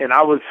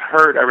was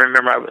hurt. I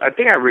remember, I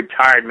think I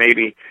retired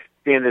maybe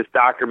seeing this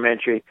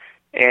documentary,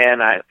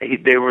 and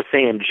they were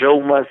saying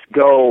Joe must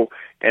go,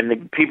 and the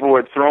people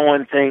were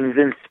throwing things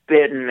and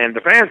spitting, and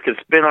the fans could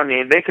spit on you,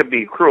 and they could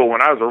be cruel.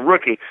 When I was a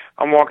rookie,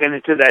 I'm walking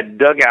into that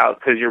dugout,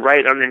 because you're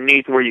right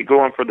underneath where you're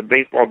going for the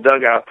baseball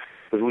dugout,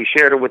 because we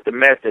shared it with the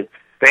Mets.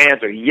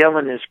 Fans are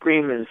yelling and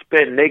screaming and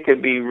spitting. They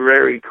could be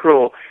very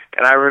cruel.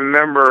 And I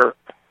remember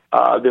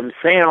them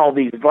saying all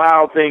these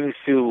vile things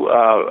to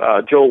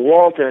Joe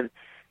Walton,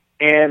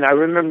 and I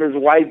remember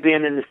his wife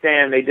being in the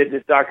stand. They did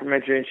this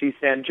documentary, and she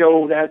said,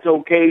 "Joe, that's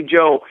okay,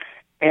 Joe."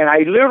 And I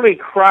literally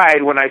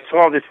cried when I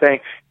saw this thing,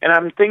 and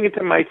I'm thinking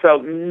to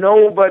myself,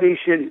 nobody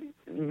should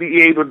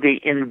be able to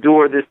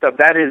endure this stuff.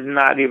 That is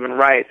not even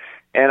right.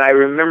 And I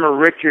remember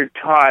Richard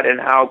Todd and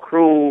how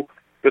cruel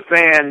the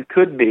fan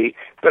could be,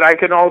 but I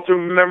can also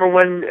remember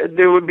when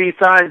there would be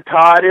signs,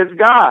 "Todd is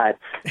God,"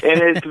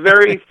 and it's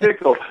very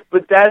fickle.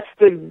 But that's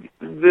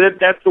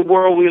the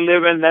world we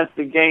live in. That's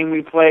the game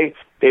we play.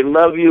 They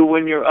love you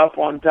when you're up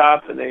on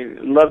top, and they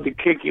love to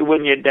kick you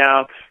when you're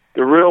down.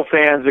 The real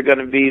fans are going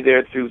to be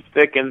there through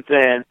thick and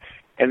thin,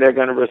 and they're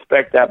going to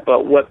respect that.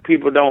 But what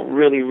people don't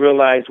really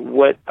realize,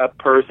 what a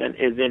person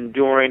is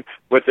enduring,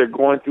 what they're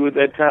going through at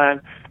that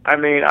time. I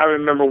mean, I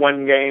remember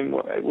one game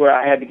where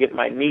I had to get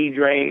my knee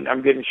drained.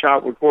 I'm getting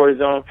shot with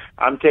cortisone.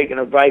 I'm taking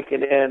a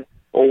Vicodin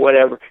or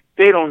whatever.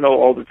 They don't know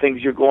all the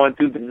things you're going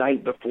through the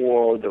night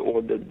before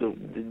or the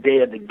day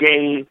of the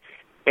game.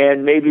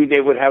 And maybe they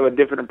would have a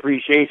different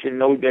appreciation,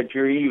 know that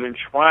you're even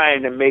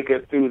trying to make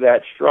it through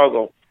that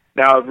struggle.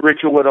 Now, if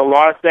Richard would have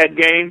lost that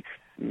game,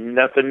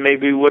 nothing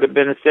maybe would have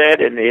been said,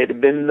 and it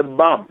had been the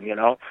bump, you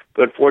know.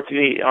 But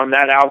fortunately, on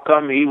that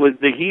outcome, he was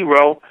the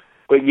hero,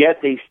 but yet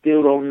they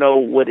still don't know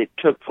what it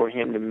took for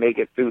him to make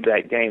it through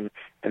that game.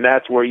 And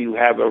that's where you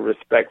have a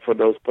respect for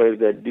those players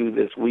that do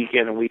this week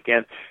in and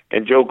weekend.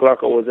 And Joe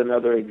Klecko was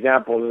another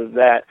example of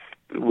that.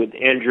 With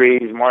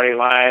injuries, Marty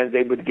Lyons,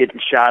 they would get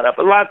shot up.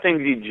 A lot of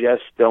things you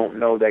just don't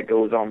know that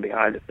goes on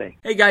behind the scenes.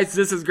 Hey guys,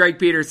 this is Greg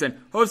Peterson,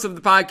 host of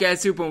the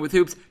podcast Hoopin' with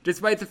Hoops.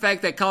 Despite the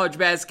fact that college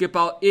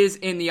basketball is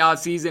in the off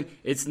season,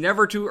 it's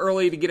never too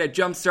early to get a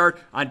jump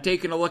start on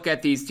taking a look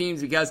at these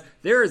teams, because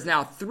there is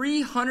now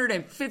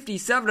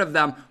 357 of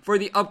them for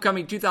the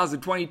upcoming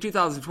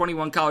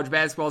 2020-2021 college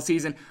basketball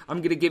season. I'm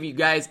going to give you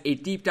guys a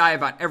deep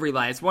dive on every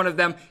last one of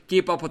them,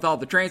 keep up with all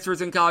the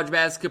transfers in college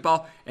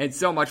basketball, and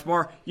so much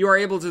more. You are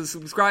able to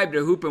subscribe to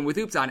Hoopin' with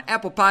Hoops on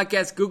Apple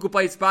Podcasts, Google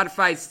Play,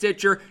 Spotify,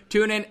 Stitcher,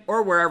 TuneIn,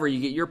 or wherever you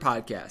get your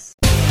podcasts.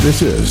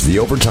 This is the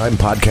Overtime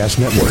Podcast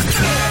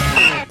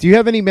Network. Do you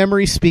have any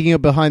memories, speaking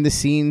of behind the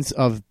scenes,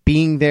 of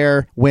being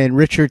there when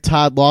Richard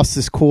Todd lost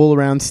his cool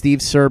around Steve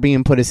Serby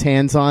and put his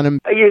hands on him?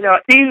 You know,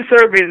 Steve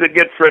Serby is a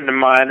good friend of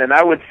mine, and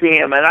I would see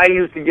him, and I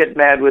used to get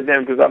mad with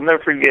him because I'll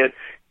never forget,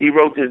 he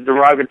wrote this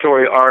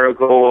derogatory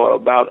article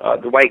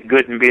about Dwight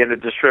Gooden being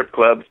at the strip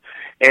clubs.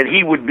 And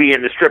he would be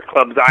in the strip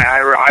clubs.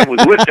 I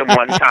was with him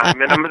one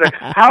time, and I'm like,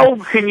 how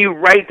can you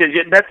write this?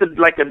 That's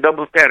like a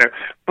double standard.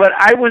 But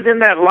I was in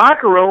that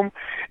locker room,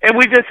 and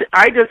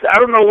I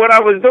don't know what I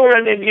was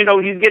doing, and you know,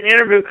 he's getting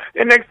interviewed.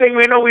 The next thing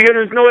we know, we hear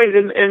this noise,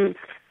 and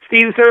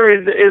Steve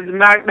Serby is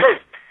knocked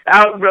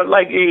out,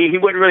 like he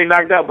wasn't really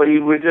knocked out, but he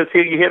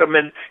hit him,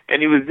 and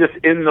he was just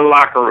in the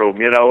locker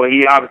room. You know,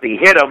 he obviously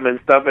hit him and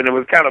stuff, and it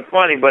was kind of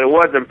funny, but it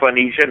wasn't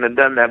funny. He shouldn't have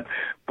done that,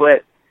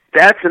 but.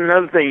 That's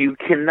another thing. You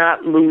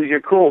cannot lose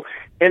your cool.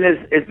 And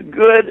as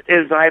good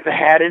as I've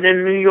had it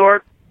in New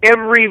York,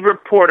 every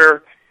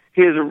reporter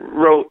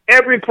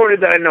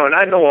that I know, and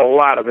I know a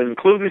lot of,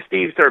 including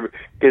Steve Serby,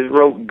 has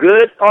wrote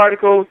good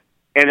articles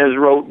and has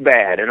wrote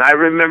bad. And I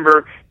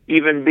remember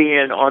even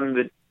being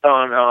on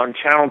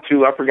Channel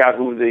 2, I forgot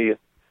who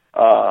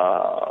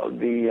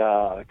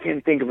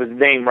can't think of his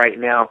name right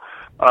now,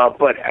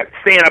 but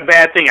saying a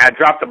bad thing, I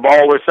dropped the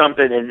ball or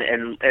something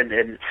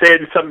and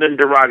said something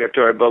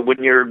derogatory. But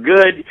when you're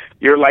good,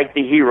 you're like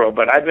the hero.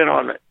 But I've been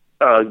on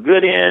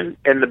good end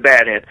and the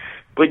bad end.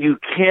 But you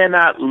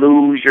cannot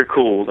lose your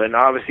cool. And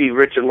obviously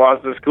Richard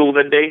lost his cool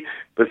that day,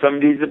 but some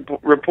of these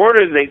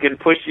reporters, they can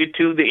push you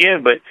to the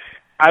end. But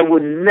I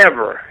would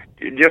never,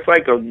 just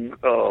like a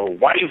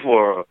wife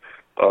or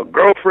a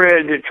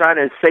girlfriend trying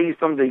to say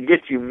something to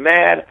get you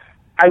mad,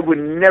 I would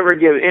never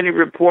give any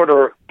reporter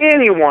or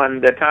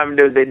anyone the time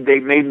that they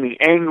made me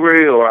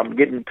angry or I'm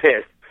getting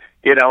pissed,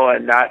 and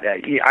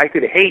I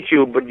could hate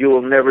you, but you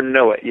will never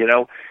know it,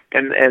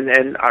 And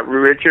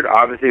Richard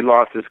obviously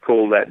lost his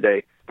cool that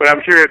day. But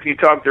I'm sure if you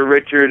talk to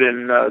Richard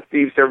and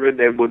Steve Serby,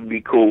 they would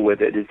be cool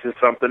with it. It's just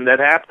something that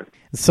happened.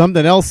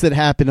 Something else that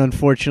happened,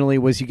 unfortunately,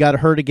 was you got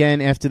hurt again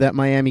after that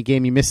Miami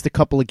game. You missed a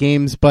couple of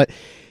games, but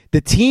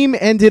the team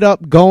ended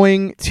up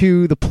going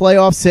to the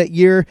playoffs that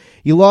year.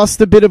 You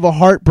lost a bit of a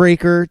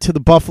heartbreaker to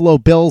the Buffalo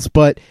Bills,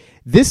 but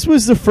this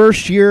was the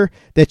first year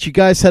that you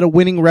guys had a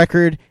winning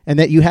record and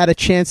that you had a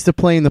chance to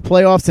play in the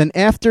playoffs. And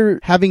after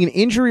having an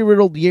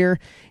injury-riddled year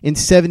in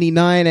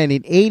 79 and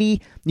in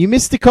 80, you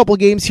missed a couple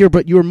games here,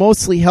 but you were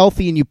mostly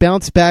healthy and you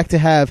bounced back to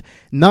have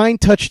 9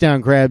 touchdown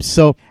grabs.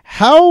 So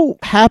how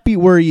happy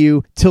were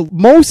you to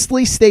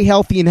mostly stay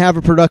healthy and have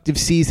a productive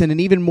season?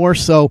 And even more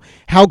so,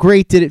 how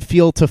great did it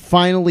feel to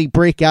finally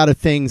break out of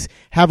things,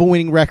 have a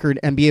winning record,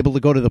 and be able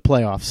to go to the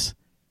playoffs?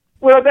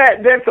 Well,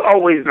 that's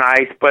always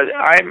nice, but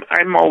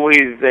I'm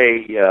always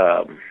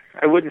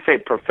I wouldn't say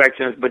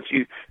perfectionist, but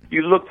you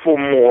look for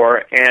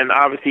more, and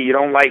obviously you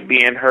don't like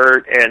being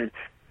hurt, and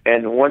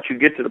once you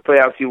get to the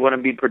playoffs, you want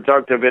to be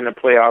productive in the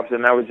playoffs,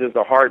 and that was just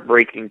a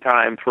heartbreaking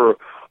time for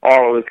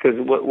all of us, because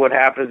what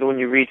happens when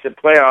you reach the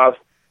playoffs,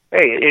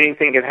 hey,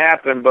 anything can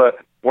happen, but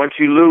once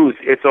you lose,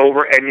 it's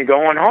over, and you're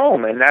going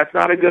home, and that's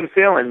not a good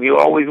feeling. You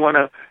always want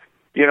to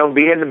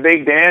be in the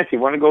big dance. You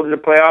want to go to the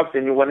playoffs,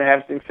 and you want to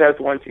have success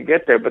once you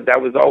get there. But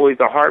that was always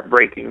a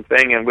heartbreaking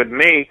thing. And with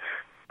me,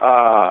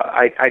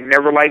 I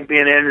never liked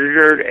being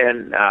injured,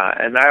 and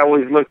I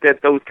always looked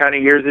at those kind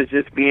of years as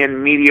just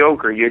being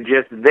mediocre. You're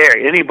just there.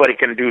 Anybody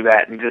can do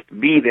that and just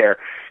be there.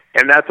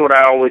 And that's what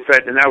I always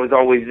said, and that was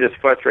always just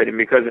frustrating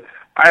because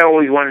I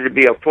always wanted to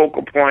be a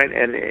focal point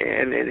in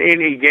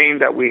any game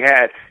that we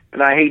had.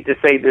 And I hate to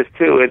say this,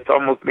 too. It's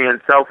almost being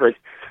selfish.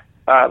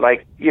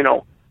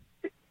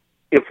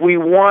 If we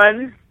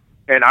won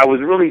and I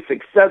was really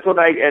successful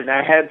and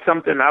I had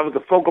something, I was a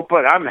focal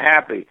point, I'm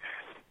happy.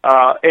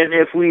 And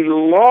if we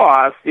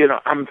lost,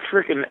 I'm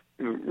freaking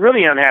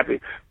really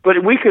unhappy.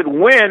 But we could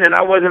win and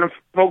I wasn't a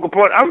focal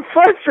point, I'm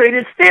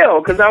frustrated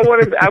still because I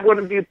want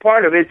to be a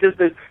part of it. It's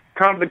just a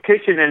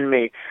competition in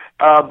me.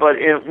 But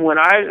when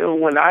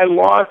I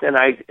lost and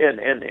I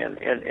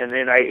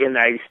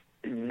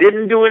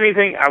didn't do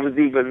anything, I was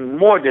even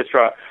more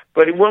distraught.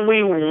 But when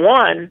we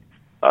won,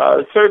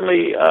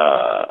 certainly,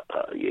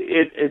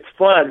 it's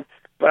fun,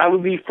 but I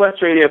would be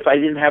frustrated if I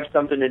didn't have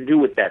something to do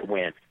with that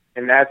win.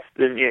 And that's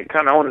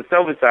kind of on the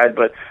selfish side,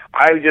 but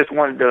I just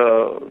wanted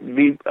to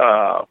be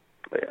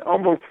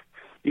almost,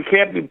 you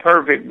can't be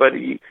perfect, but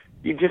you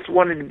just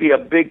wanted to be a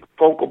big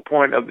focal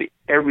point of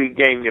every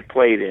game you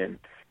played in.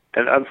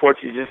 And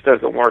unfortunately, it just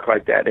doesn't work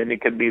like that, and it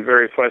can be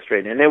very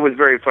frustrating. And it was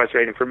very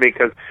frustrating for me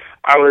because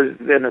I was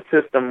in a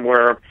system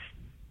where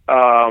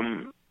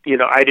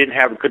I didn't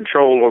have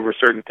control over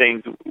certain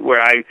things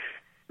where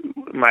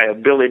my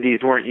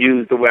abilities weren't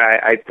used the way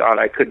I thought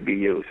I could be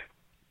used.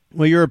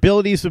 Well, your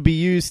abilities would be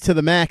used to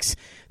the max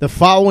the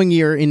following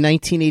year in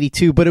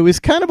 1982, but it was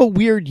kind of a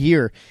weird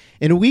year.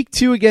 In week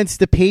 2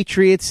 against the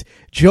Patriots,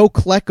 Joe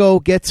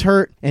Klecko gets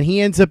hurt, and he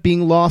ends up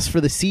being lost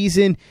for the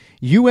season.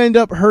 You end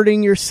up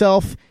hurting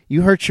yourself.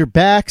 You hurt your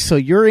back, so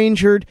you're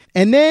injured.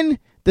 And then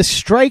the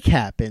strike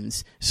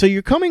happens. So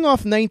you're coming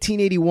off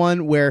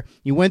 1981 where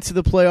you went to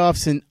the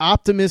playoffs and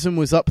optimism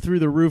was up through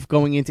the roof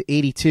going into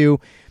 82.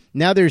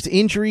 Now there's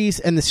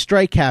injuries and the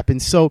strike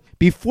happens. So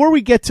before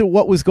we get to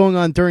what was going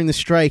on during the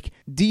strike,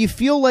 do you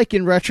feel like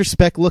in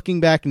retrospect,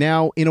 looking back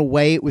now, in a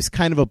way it was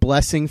kind of a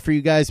blessing for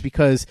you guys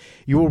because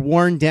you were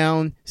worn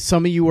down,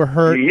 some of you were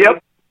hurt?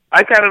 Yep.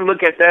 I kind of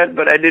look at that,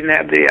 but I didn't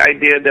have the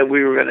idea that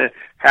we were going to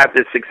have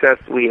the success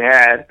we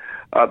had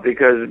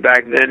because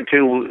back then,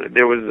 too,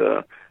 there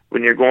was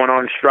when you're going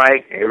on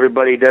strike,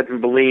 everybody doesn't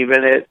believe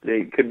in it.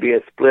 There could be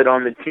a split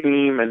on the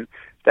team, and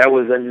that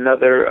was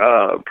another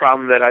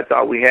problem that I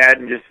thought we had,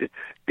 and just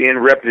being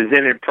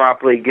represented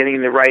properly,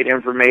 getting the right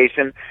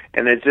information,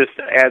 and it just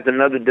adds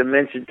another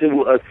dimension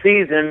to a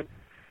season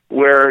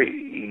where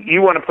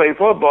you want to play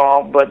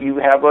football, but you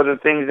have other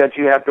things that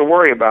you have to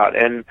worry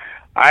about. And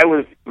I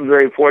was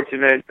very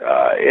fortunate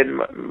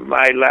in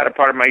my latter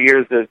part of my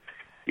years to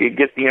you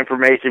get the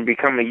information,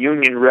 become a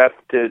union rep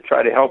to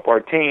try to help our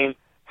team.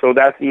 So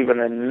that's even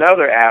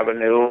another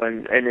avenue,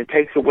 and it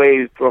takes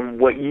away from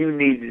what you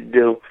need to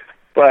do.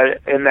 But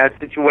in that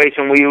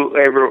situation, we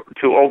were able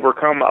to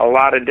overcome a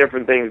lot of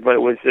different things, but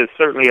it was just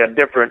certainly a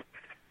different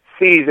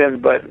season,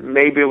 but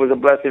maybe it was a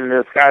blessing in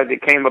disguise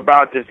that came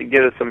about just to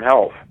get us some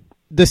health.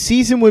 The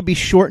season would be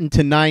shortened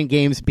to 9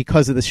 games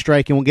because of the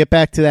strike, and we'll get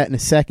back to that in a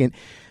second.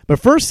 But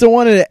first, I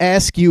wanted to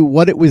ask you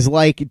what it was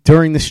like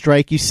during the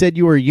strike. You said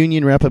you were a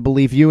union rep. I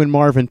believe you and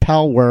Marvin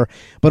Powell were.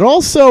 But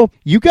also,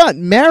 you got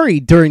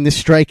married during the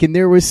strike, and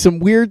there was some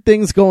weird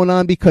things going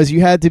on because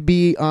you had to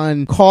be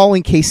on call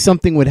in case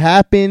something would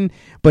happen,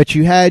 but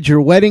you had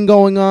your wedding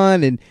going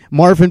on, and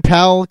Marvin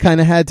Powell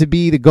kind of had to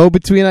be the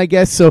go-between, I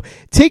guess. So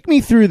take me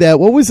through that.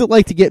 What was it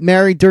like to get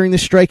married during the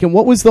strike, and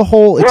what was the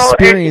whole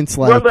experience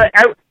like? Well,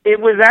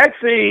 it was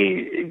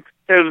actually...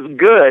 It was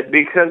good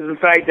because of the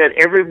fact that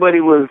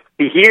everybody was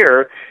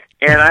here,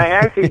 and I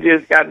actually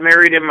just got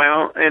married in my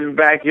own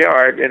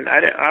backyard. And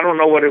I don't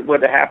know what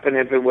would have happened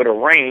if it would have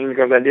rained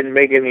because I didn't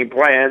make any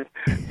plans,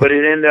 but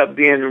it ended up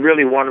being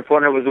really wonderful,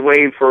 and it was a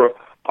way for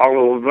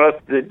all of us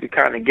to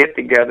kind of get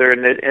together,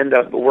 and it ended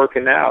up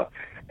working out.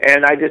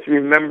 And I just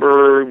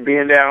remember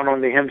being down on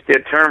the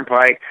Hempstead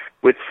Turnpike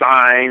with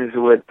signs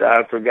with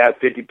I forgot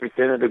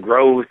 50% of the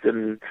gross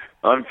and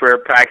unfair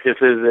practices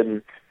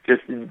and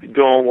just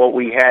doing what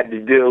we had to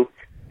do.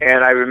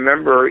 And I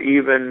remember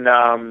even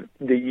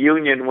the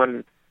union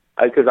when,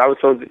 because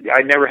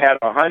I never had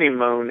a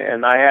honeymoon,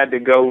 and I had to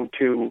go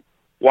to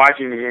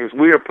Washington games.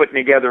 We were putting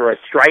together a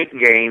strike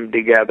game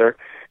together,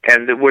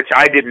 and which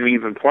I didn't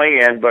even play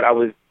in, but I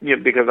was,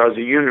 because I was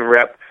a union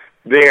rep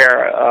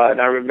there, and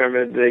I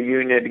remember the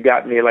union had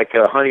got me like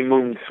a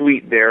honeymoon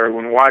suite there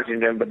in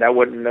Washington, but that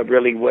wasn't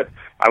really what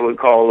I would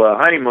call a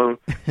honeymoon.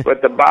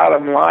 But the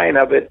bottom line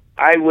of it,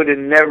 I would have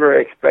never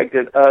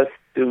expected us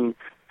to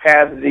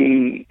have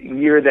the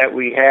year that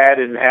we had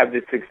and have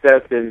the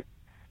success in,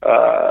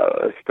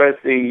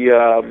 especially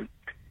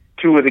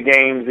 2 of the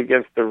games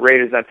against the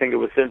Raiders. I think it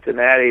was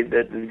Cincinnati,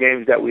 the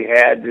games that we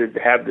had to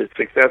have the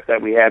success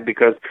that we had,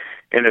 because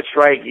in a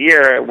strike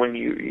year, when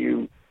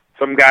you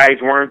some guys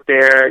weren't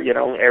there,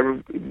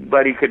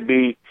 everybody could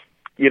be,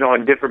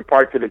 in different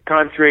parts of the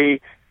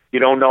country. You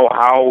don't know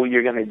how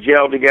you're going to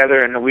gel together,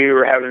 and we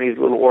were having these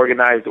little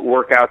organized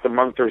workouts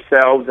amongst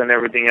ourselves and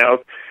everything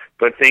else,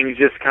 but things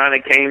just kind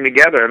of came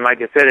together. And like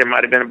I said, it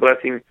might have been a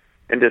blessing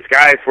in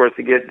disguise for us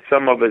to get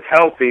some of us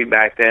healthy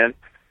back then,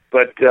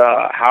 but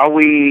how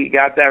we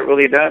got that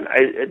really done,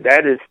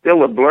 that is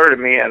still a blur to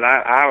me, and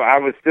I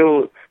was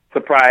still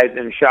surprised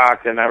and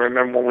shocked. And I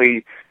remember when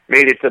we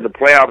made it to the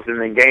playoffs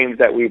and the games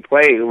that we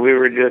played, we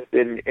were just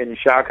in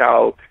shock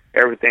how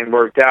everything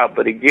worked out.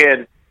 But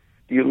again,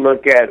 you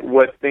look at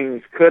what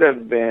things could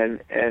have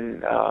been,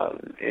 and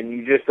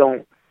you just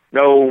don't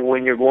know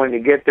when you're going to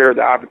get there,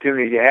 the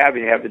opportunities you have,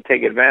 and you have to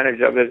take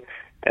advantage of it.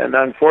 And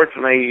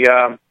unfortunately,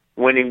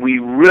 when we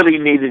really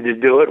needed to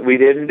do it, we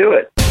didn't do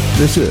it.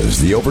 This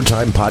is the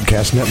Overtime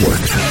Podcast Network.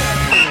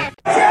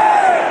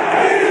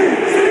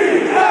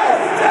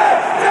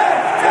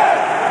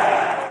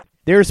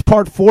 There's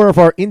part 4 of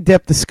our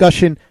in-depth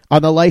discussion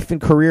on the life and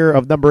career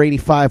of number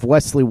 85,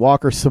 Wesley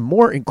Walker. Some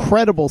more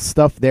incredible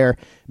stuff there.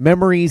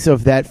 Memories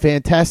of that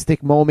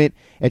fantastic moment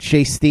at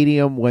Shea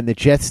Stadium when the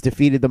Jets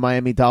defeated the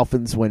Miami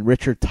Dolphins when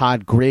Richard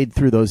Todd grid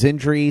through those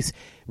injuries.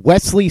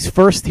 Wesley's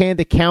first-hand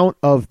account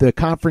of the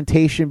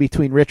confrontation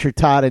between Richard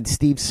Todd and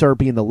Steve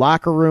Serby in the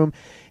locker room.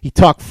 He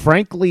talked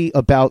frankly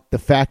about the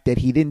fact that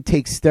he didn't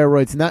take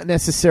steroids, not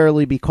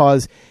necessarily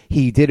because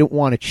he didn't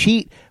want to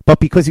cheat,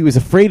 but because he was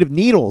afraid of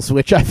needles,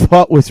 which I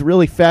thought was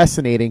really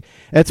fascinating.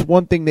 That's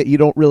one thing that you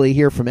don't really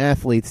hear from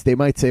athletes. They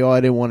might say,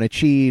 I didn't want to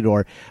cheat,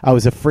 or I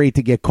was afraid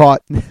to get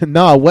caught.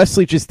 No,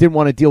 Wesley just didn't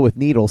want to deal with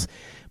needles.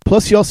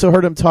 Plus, you also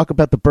heard him talk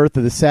about the birth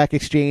of the sack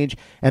exchange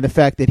and the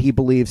fact that he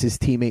believes his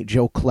teammate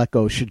Joe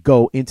Klecko should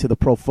go into the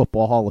Pro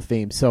Football Hall of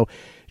Fame. So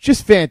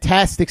just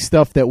fantastic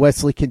stuff that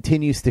Wesley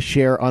continues to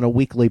share on a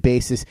weekly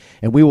basis,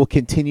 and we will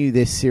continue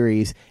this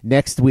series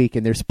next week,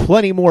 and there's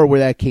plenty more where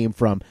that came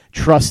from.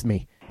 Trust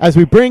me. As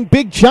we bring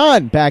Big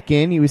John back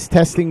in, he was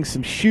testing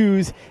some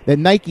shoes that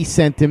Nike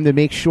sent him to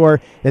make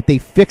sure that they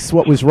fixed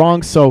what was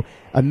wrong so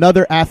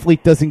another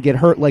athlete doesn't get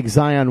hurt like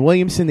Zion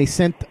Williamson. They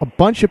sent a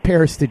bunch of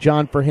pairs to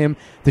John for him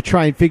to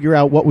try and figure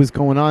out what was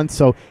going on.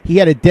 So he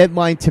had a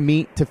deadline to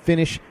meet to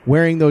finish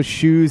wearing those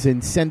shoes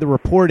and send the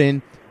report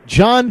in.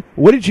 John,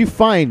 what did you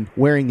find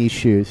wearing these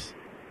shoes?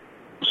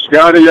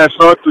 Scotty, I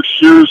thought the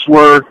shoes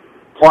were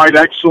quite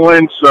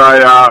excellent.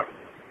 I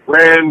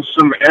ran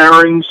some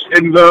errands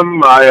in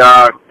them.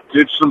 I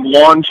did some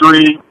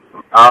laundry,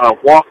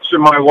 walked to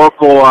my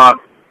local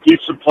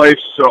pizza place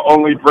to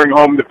only bring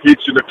home the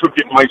pizza to cook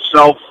it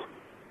myself.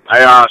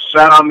 I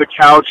sat on the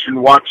couch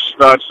and watched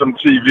some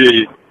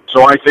TV.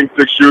 So I think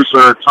the shoes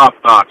are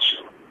top-notch.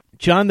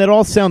 John, that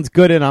all sounds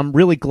good, and I'm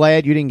really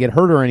glad you didn't get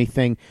hurt or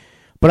anything.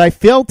 But I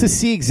failed to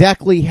see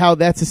exactly how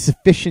that's a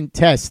sufficient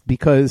test,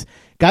 because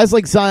guys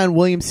like Zion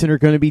Williamson are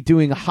going to be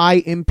doing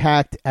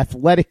high-impact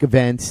athletic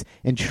events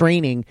and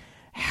training.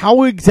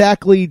 how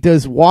exactly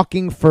does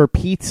walking for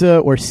pizza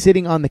or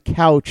sitting on the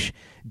couch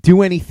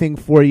do anything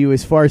for you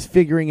as far as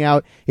figuring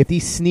out if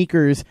these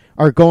sneakers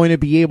are going to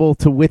be able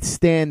to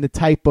withstand the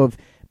type of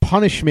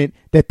punishment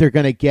that they're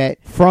going to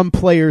get from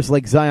players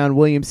like Zion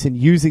Williamson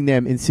using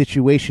them in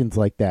situations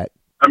like that?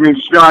 I mean,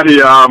 Scotty,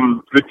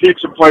 the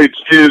pizza place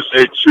is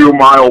a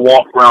 2-mile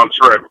walk round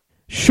trip.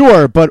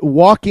 Sure, but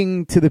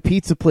walking to the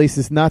pizza place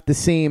is not the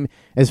same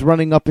as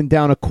running up and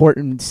down a court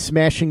and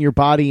smashing your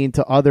body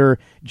into other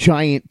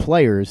giant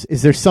players.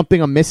 Is there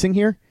something I'm missing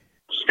here?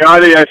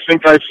 Scotty, I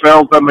think I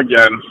failed them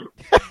again.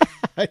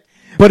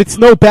 But it's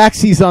no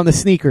backsies on the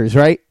sneakers,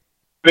 right?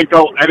 I think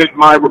I'll edit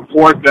my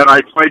report that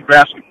I played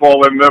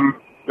basketball in them.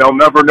 They'll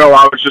never know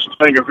I was just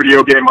playing a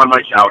video game on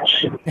my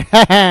couch.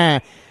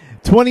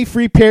 20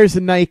 free pairs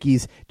of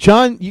Nikes.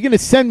 John, you're going to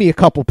send me a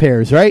couple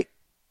pairs, right?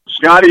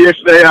 Scotty, if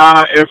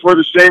we're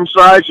the same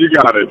size, you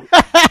got it.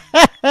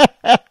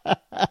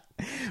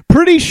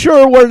 Pretty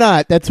sure we're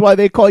not. That's why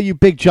they call you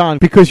Big John,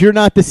 because you're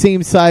not the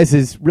same size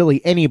as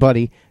really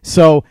anybody.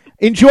 So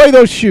enjoy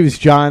those shoes,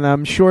 John.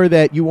 I'm sure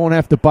that you won't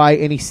have to buy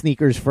any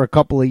sneakers for a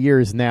couple of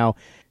years now.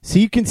 So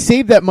you can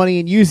save that money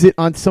and use it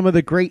on some of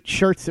the great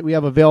shirts that we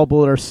have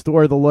available at our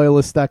store,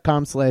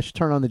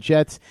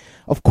 theloyalist.com/turnonthejets.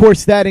 Of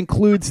course, that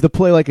includes the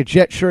Play Like a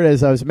Jet shirt,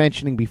 as I was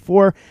mentioning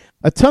before.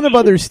 A ton of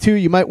others, too,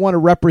 you might want to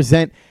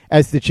represent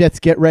as the Jets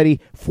get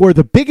ready for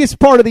the biggest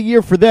part of the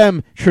year for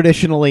them,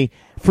 traditionally,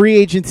 free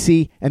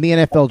agency and the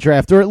NFL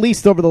draft, or at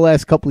least over the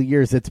last couple of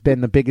years, it's been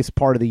the biggest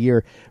part of the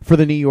year for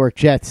the New York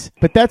Jets.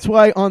 But that's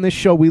why on this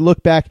show we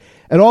look back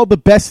at all the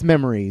best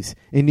memories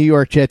in New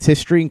York Jets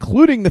history,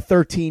 including the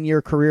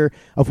 13-year career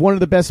of one of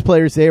the best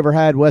players they ever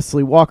had,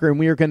 Wesley Walker, and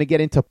we are going to get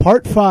into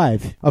part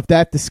 5 of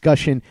that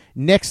discussion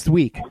next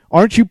week.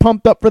 Aren't you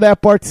pumped up for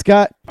that, Bart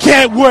Scott?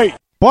 Can't wait!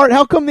 Bart,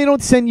 how come they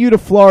don't send you to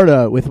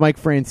Florida with Mike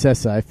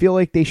Francesa? I feel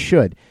like they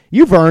should.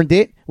 You've earned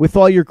it with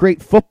all your great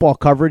football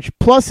coverage.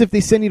 Plus, if they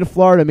send you to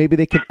Florida, maybe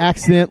they could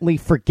accidentally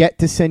forget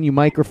to send you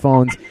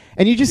microphones,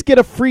 and you just get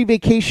a free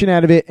vacation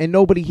out of it, and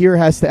nobody here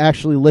has to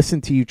actually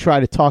listen to you try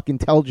to talk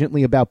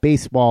intelligently about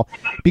baseball,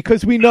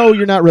 because we know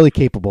you're not really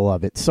capable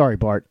of it. Sorry,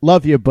 Bart.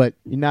 Love you, but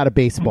you're not a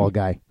baseball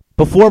guy.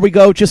 Before we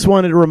go, just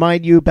wanted to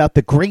remind you about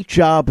the great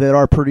job that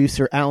our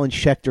producer, Alan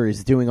Schechter,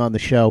 is doing on the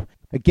show.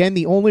 Again,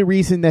 the only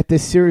reason that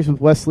this series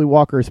with Wesley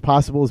Walker is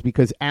possible is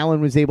because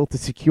Alan was able to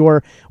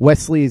secure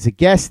Wesley as a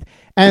guest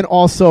and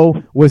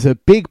also was a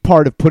big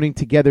part of putting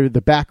together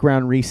the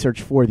background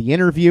research for the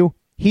interview.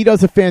 He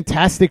does a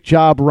fantastic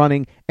job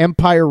running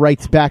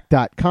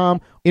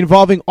EmpireWritesBack.com,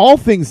 involving all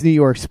things New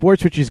York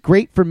sports, which is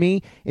great for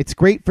me. It's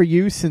great for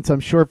you, since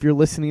I'm sure if you're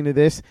listening to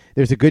this,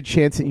 there's a good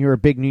chance that you're a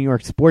big New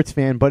York sports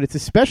fan. But it's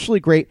especially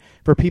great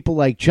for people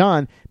like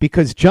John,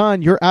 because,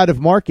 John, you're out of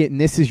market,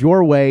 and this is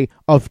your way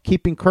of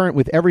keeping current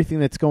with everything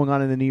that's going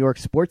on in the New York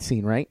sports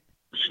scene, right?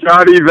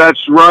 Scotty,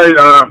 that's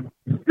right.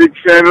 Big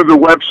fan of the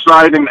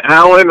website. And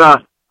Alan, I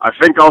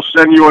think I'll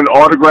send you an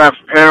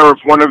autographed pair of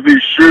one of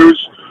these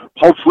shoes.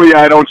 Hopefully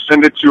I don't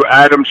send it to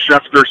Adam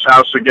Schefter's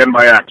house again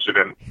by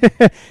accident.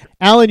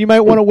 Alan, you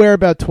might want to wear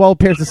about 12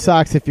 pairs of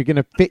socks if you're going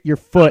to fit your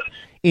foot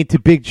into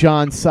Big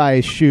John's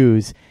size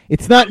shoes.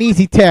 It's not an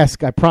easy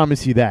task, I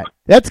promise you that.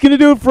 That's going to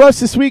do it for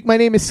us this week. My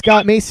name is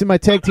Scott Mason. My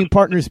tag team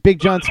partner is Big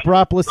John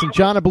Spiropoulos. And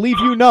John, I believe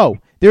you know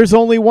there's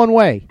only one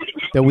way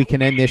that we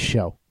can end this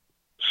show.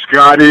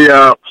 Scotty,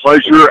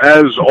 pleasure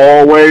as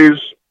always.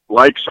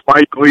 Like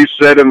Spike Lee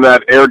said in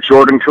that Air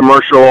Jordan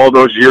commercial all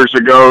those years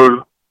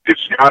ago,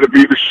 it's got to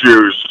be the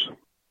shoes.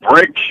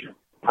 Break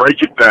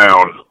it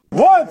down.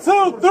 1, 2, 3.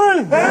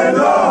 And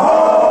the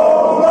whole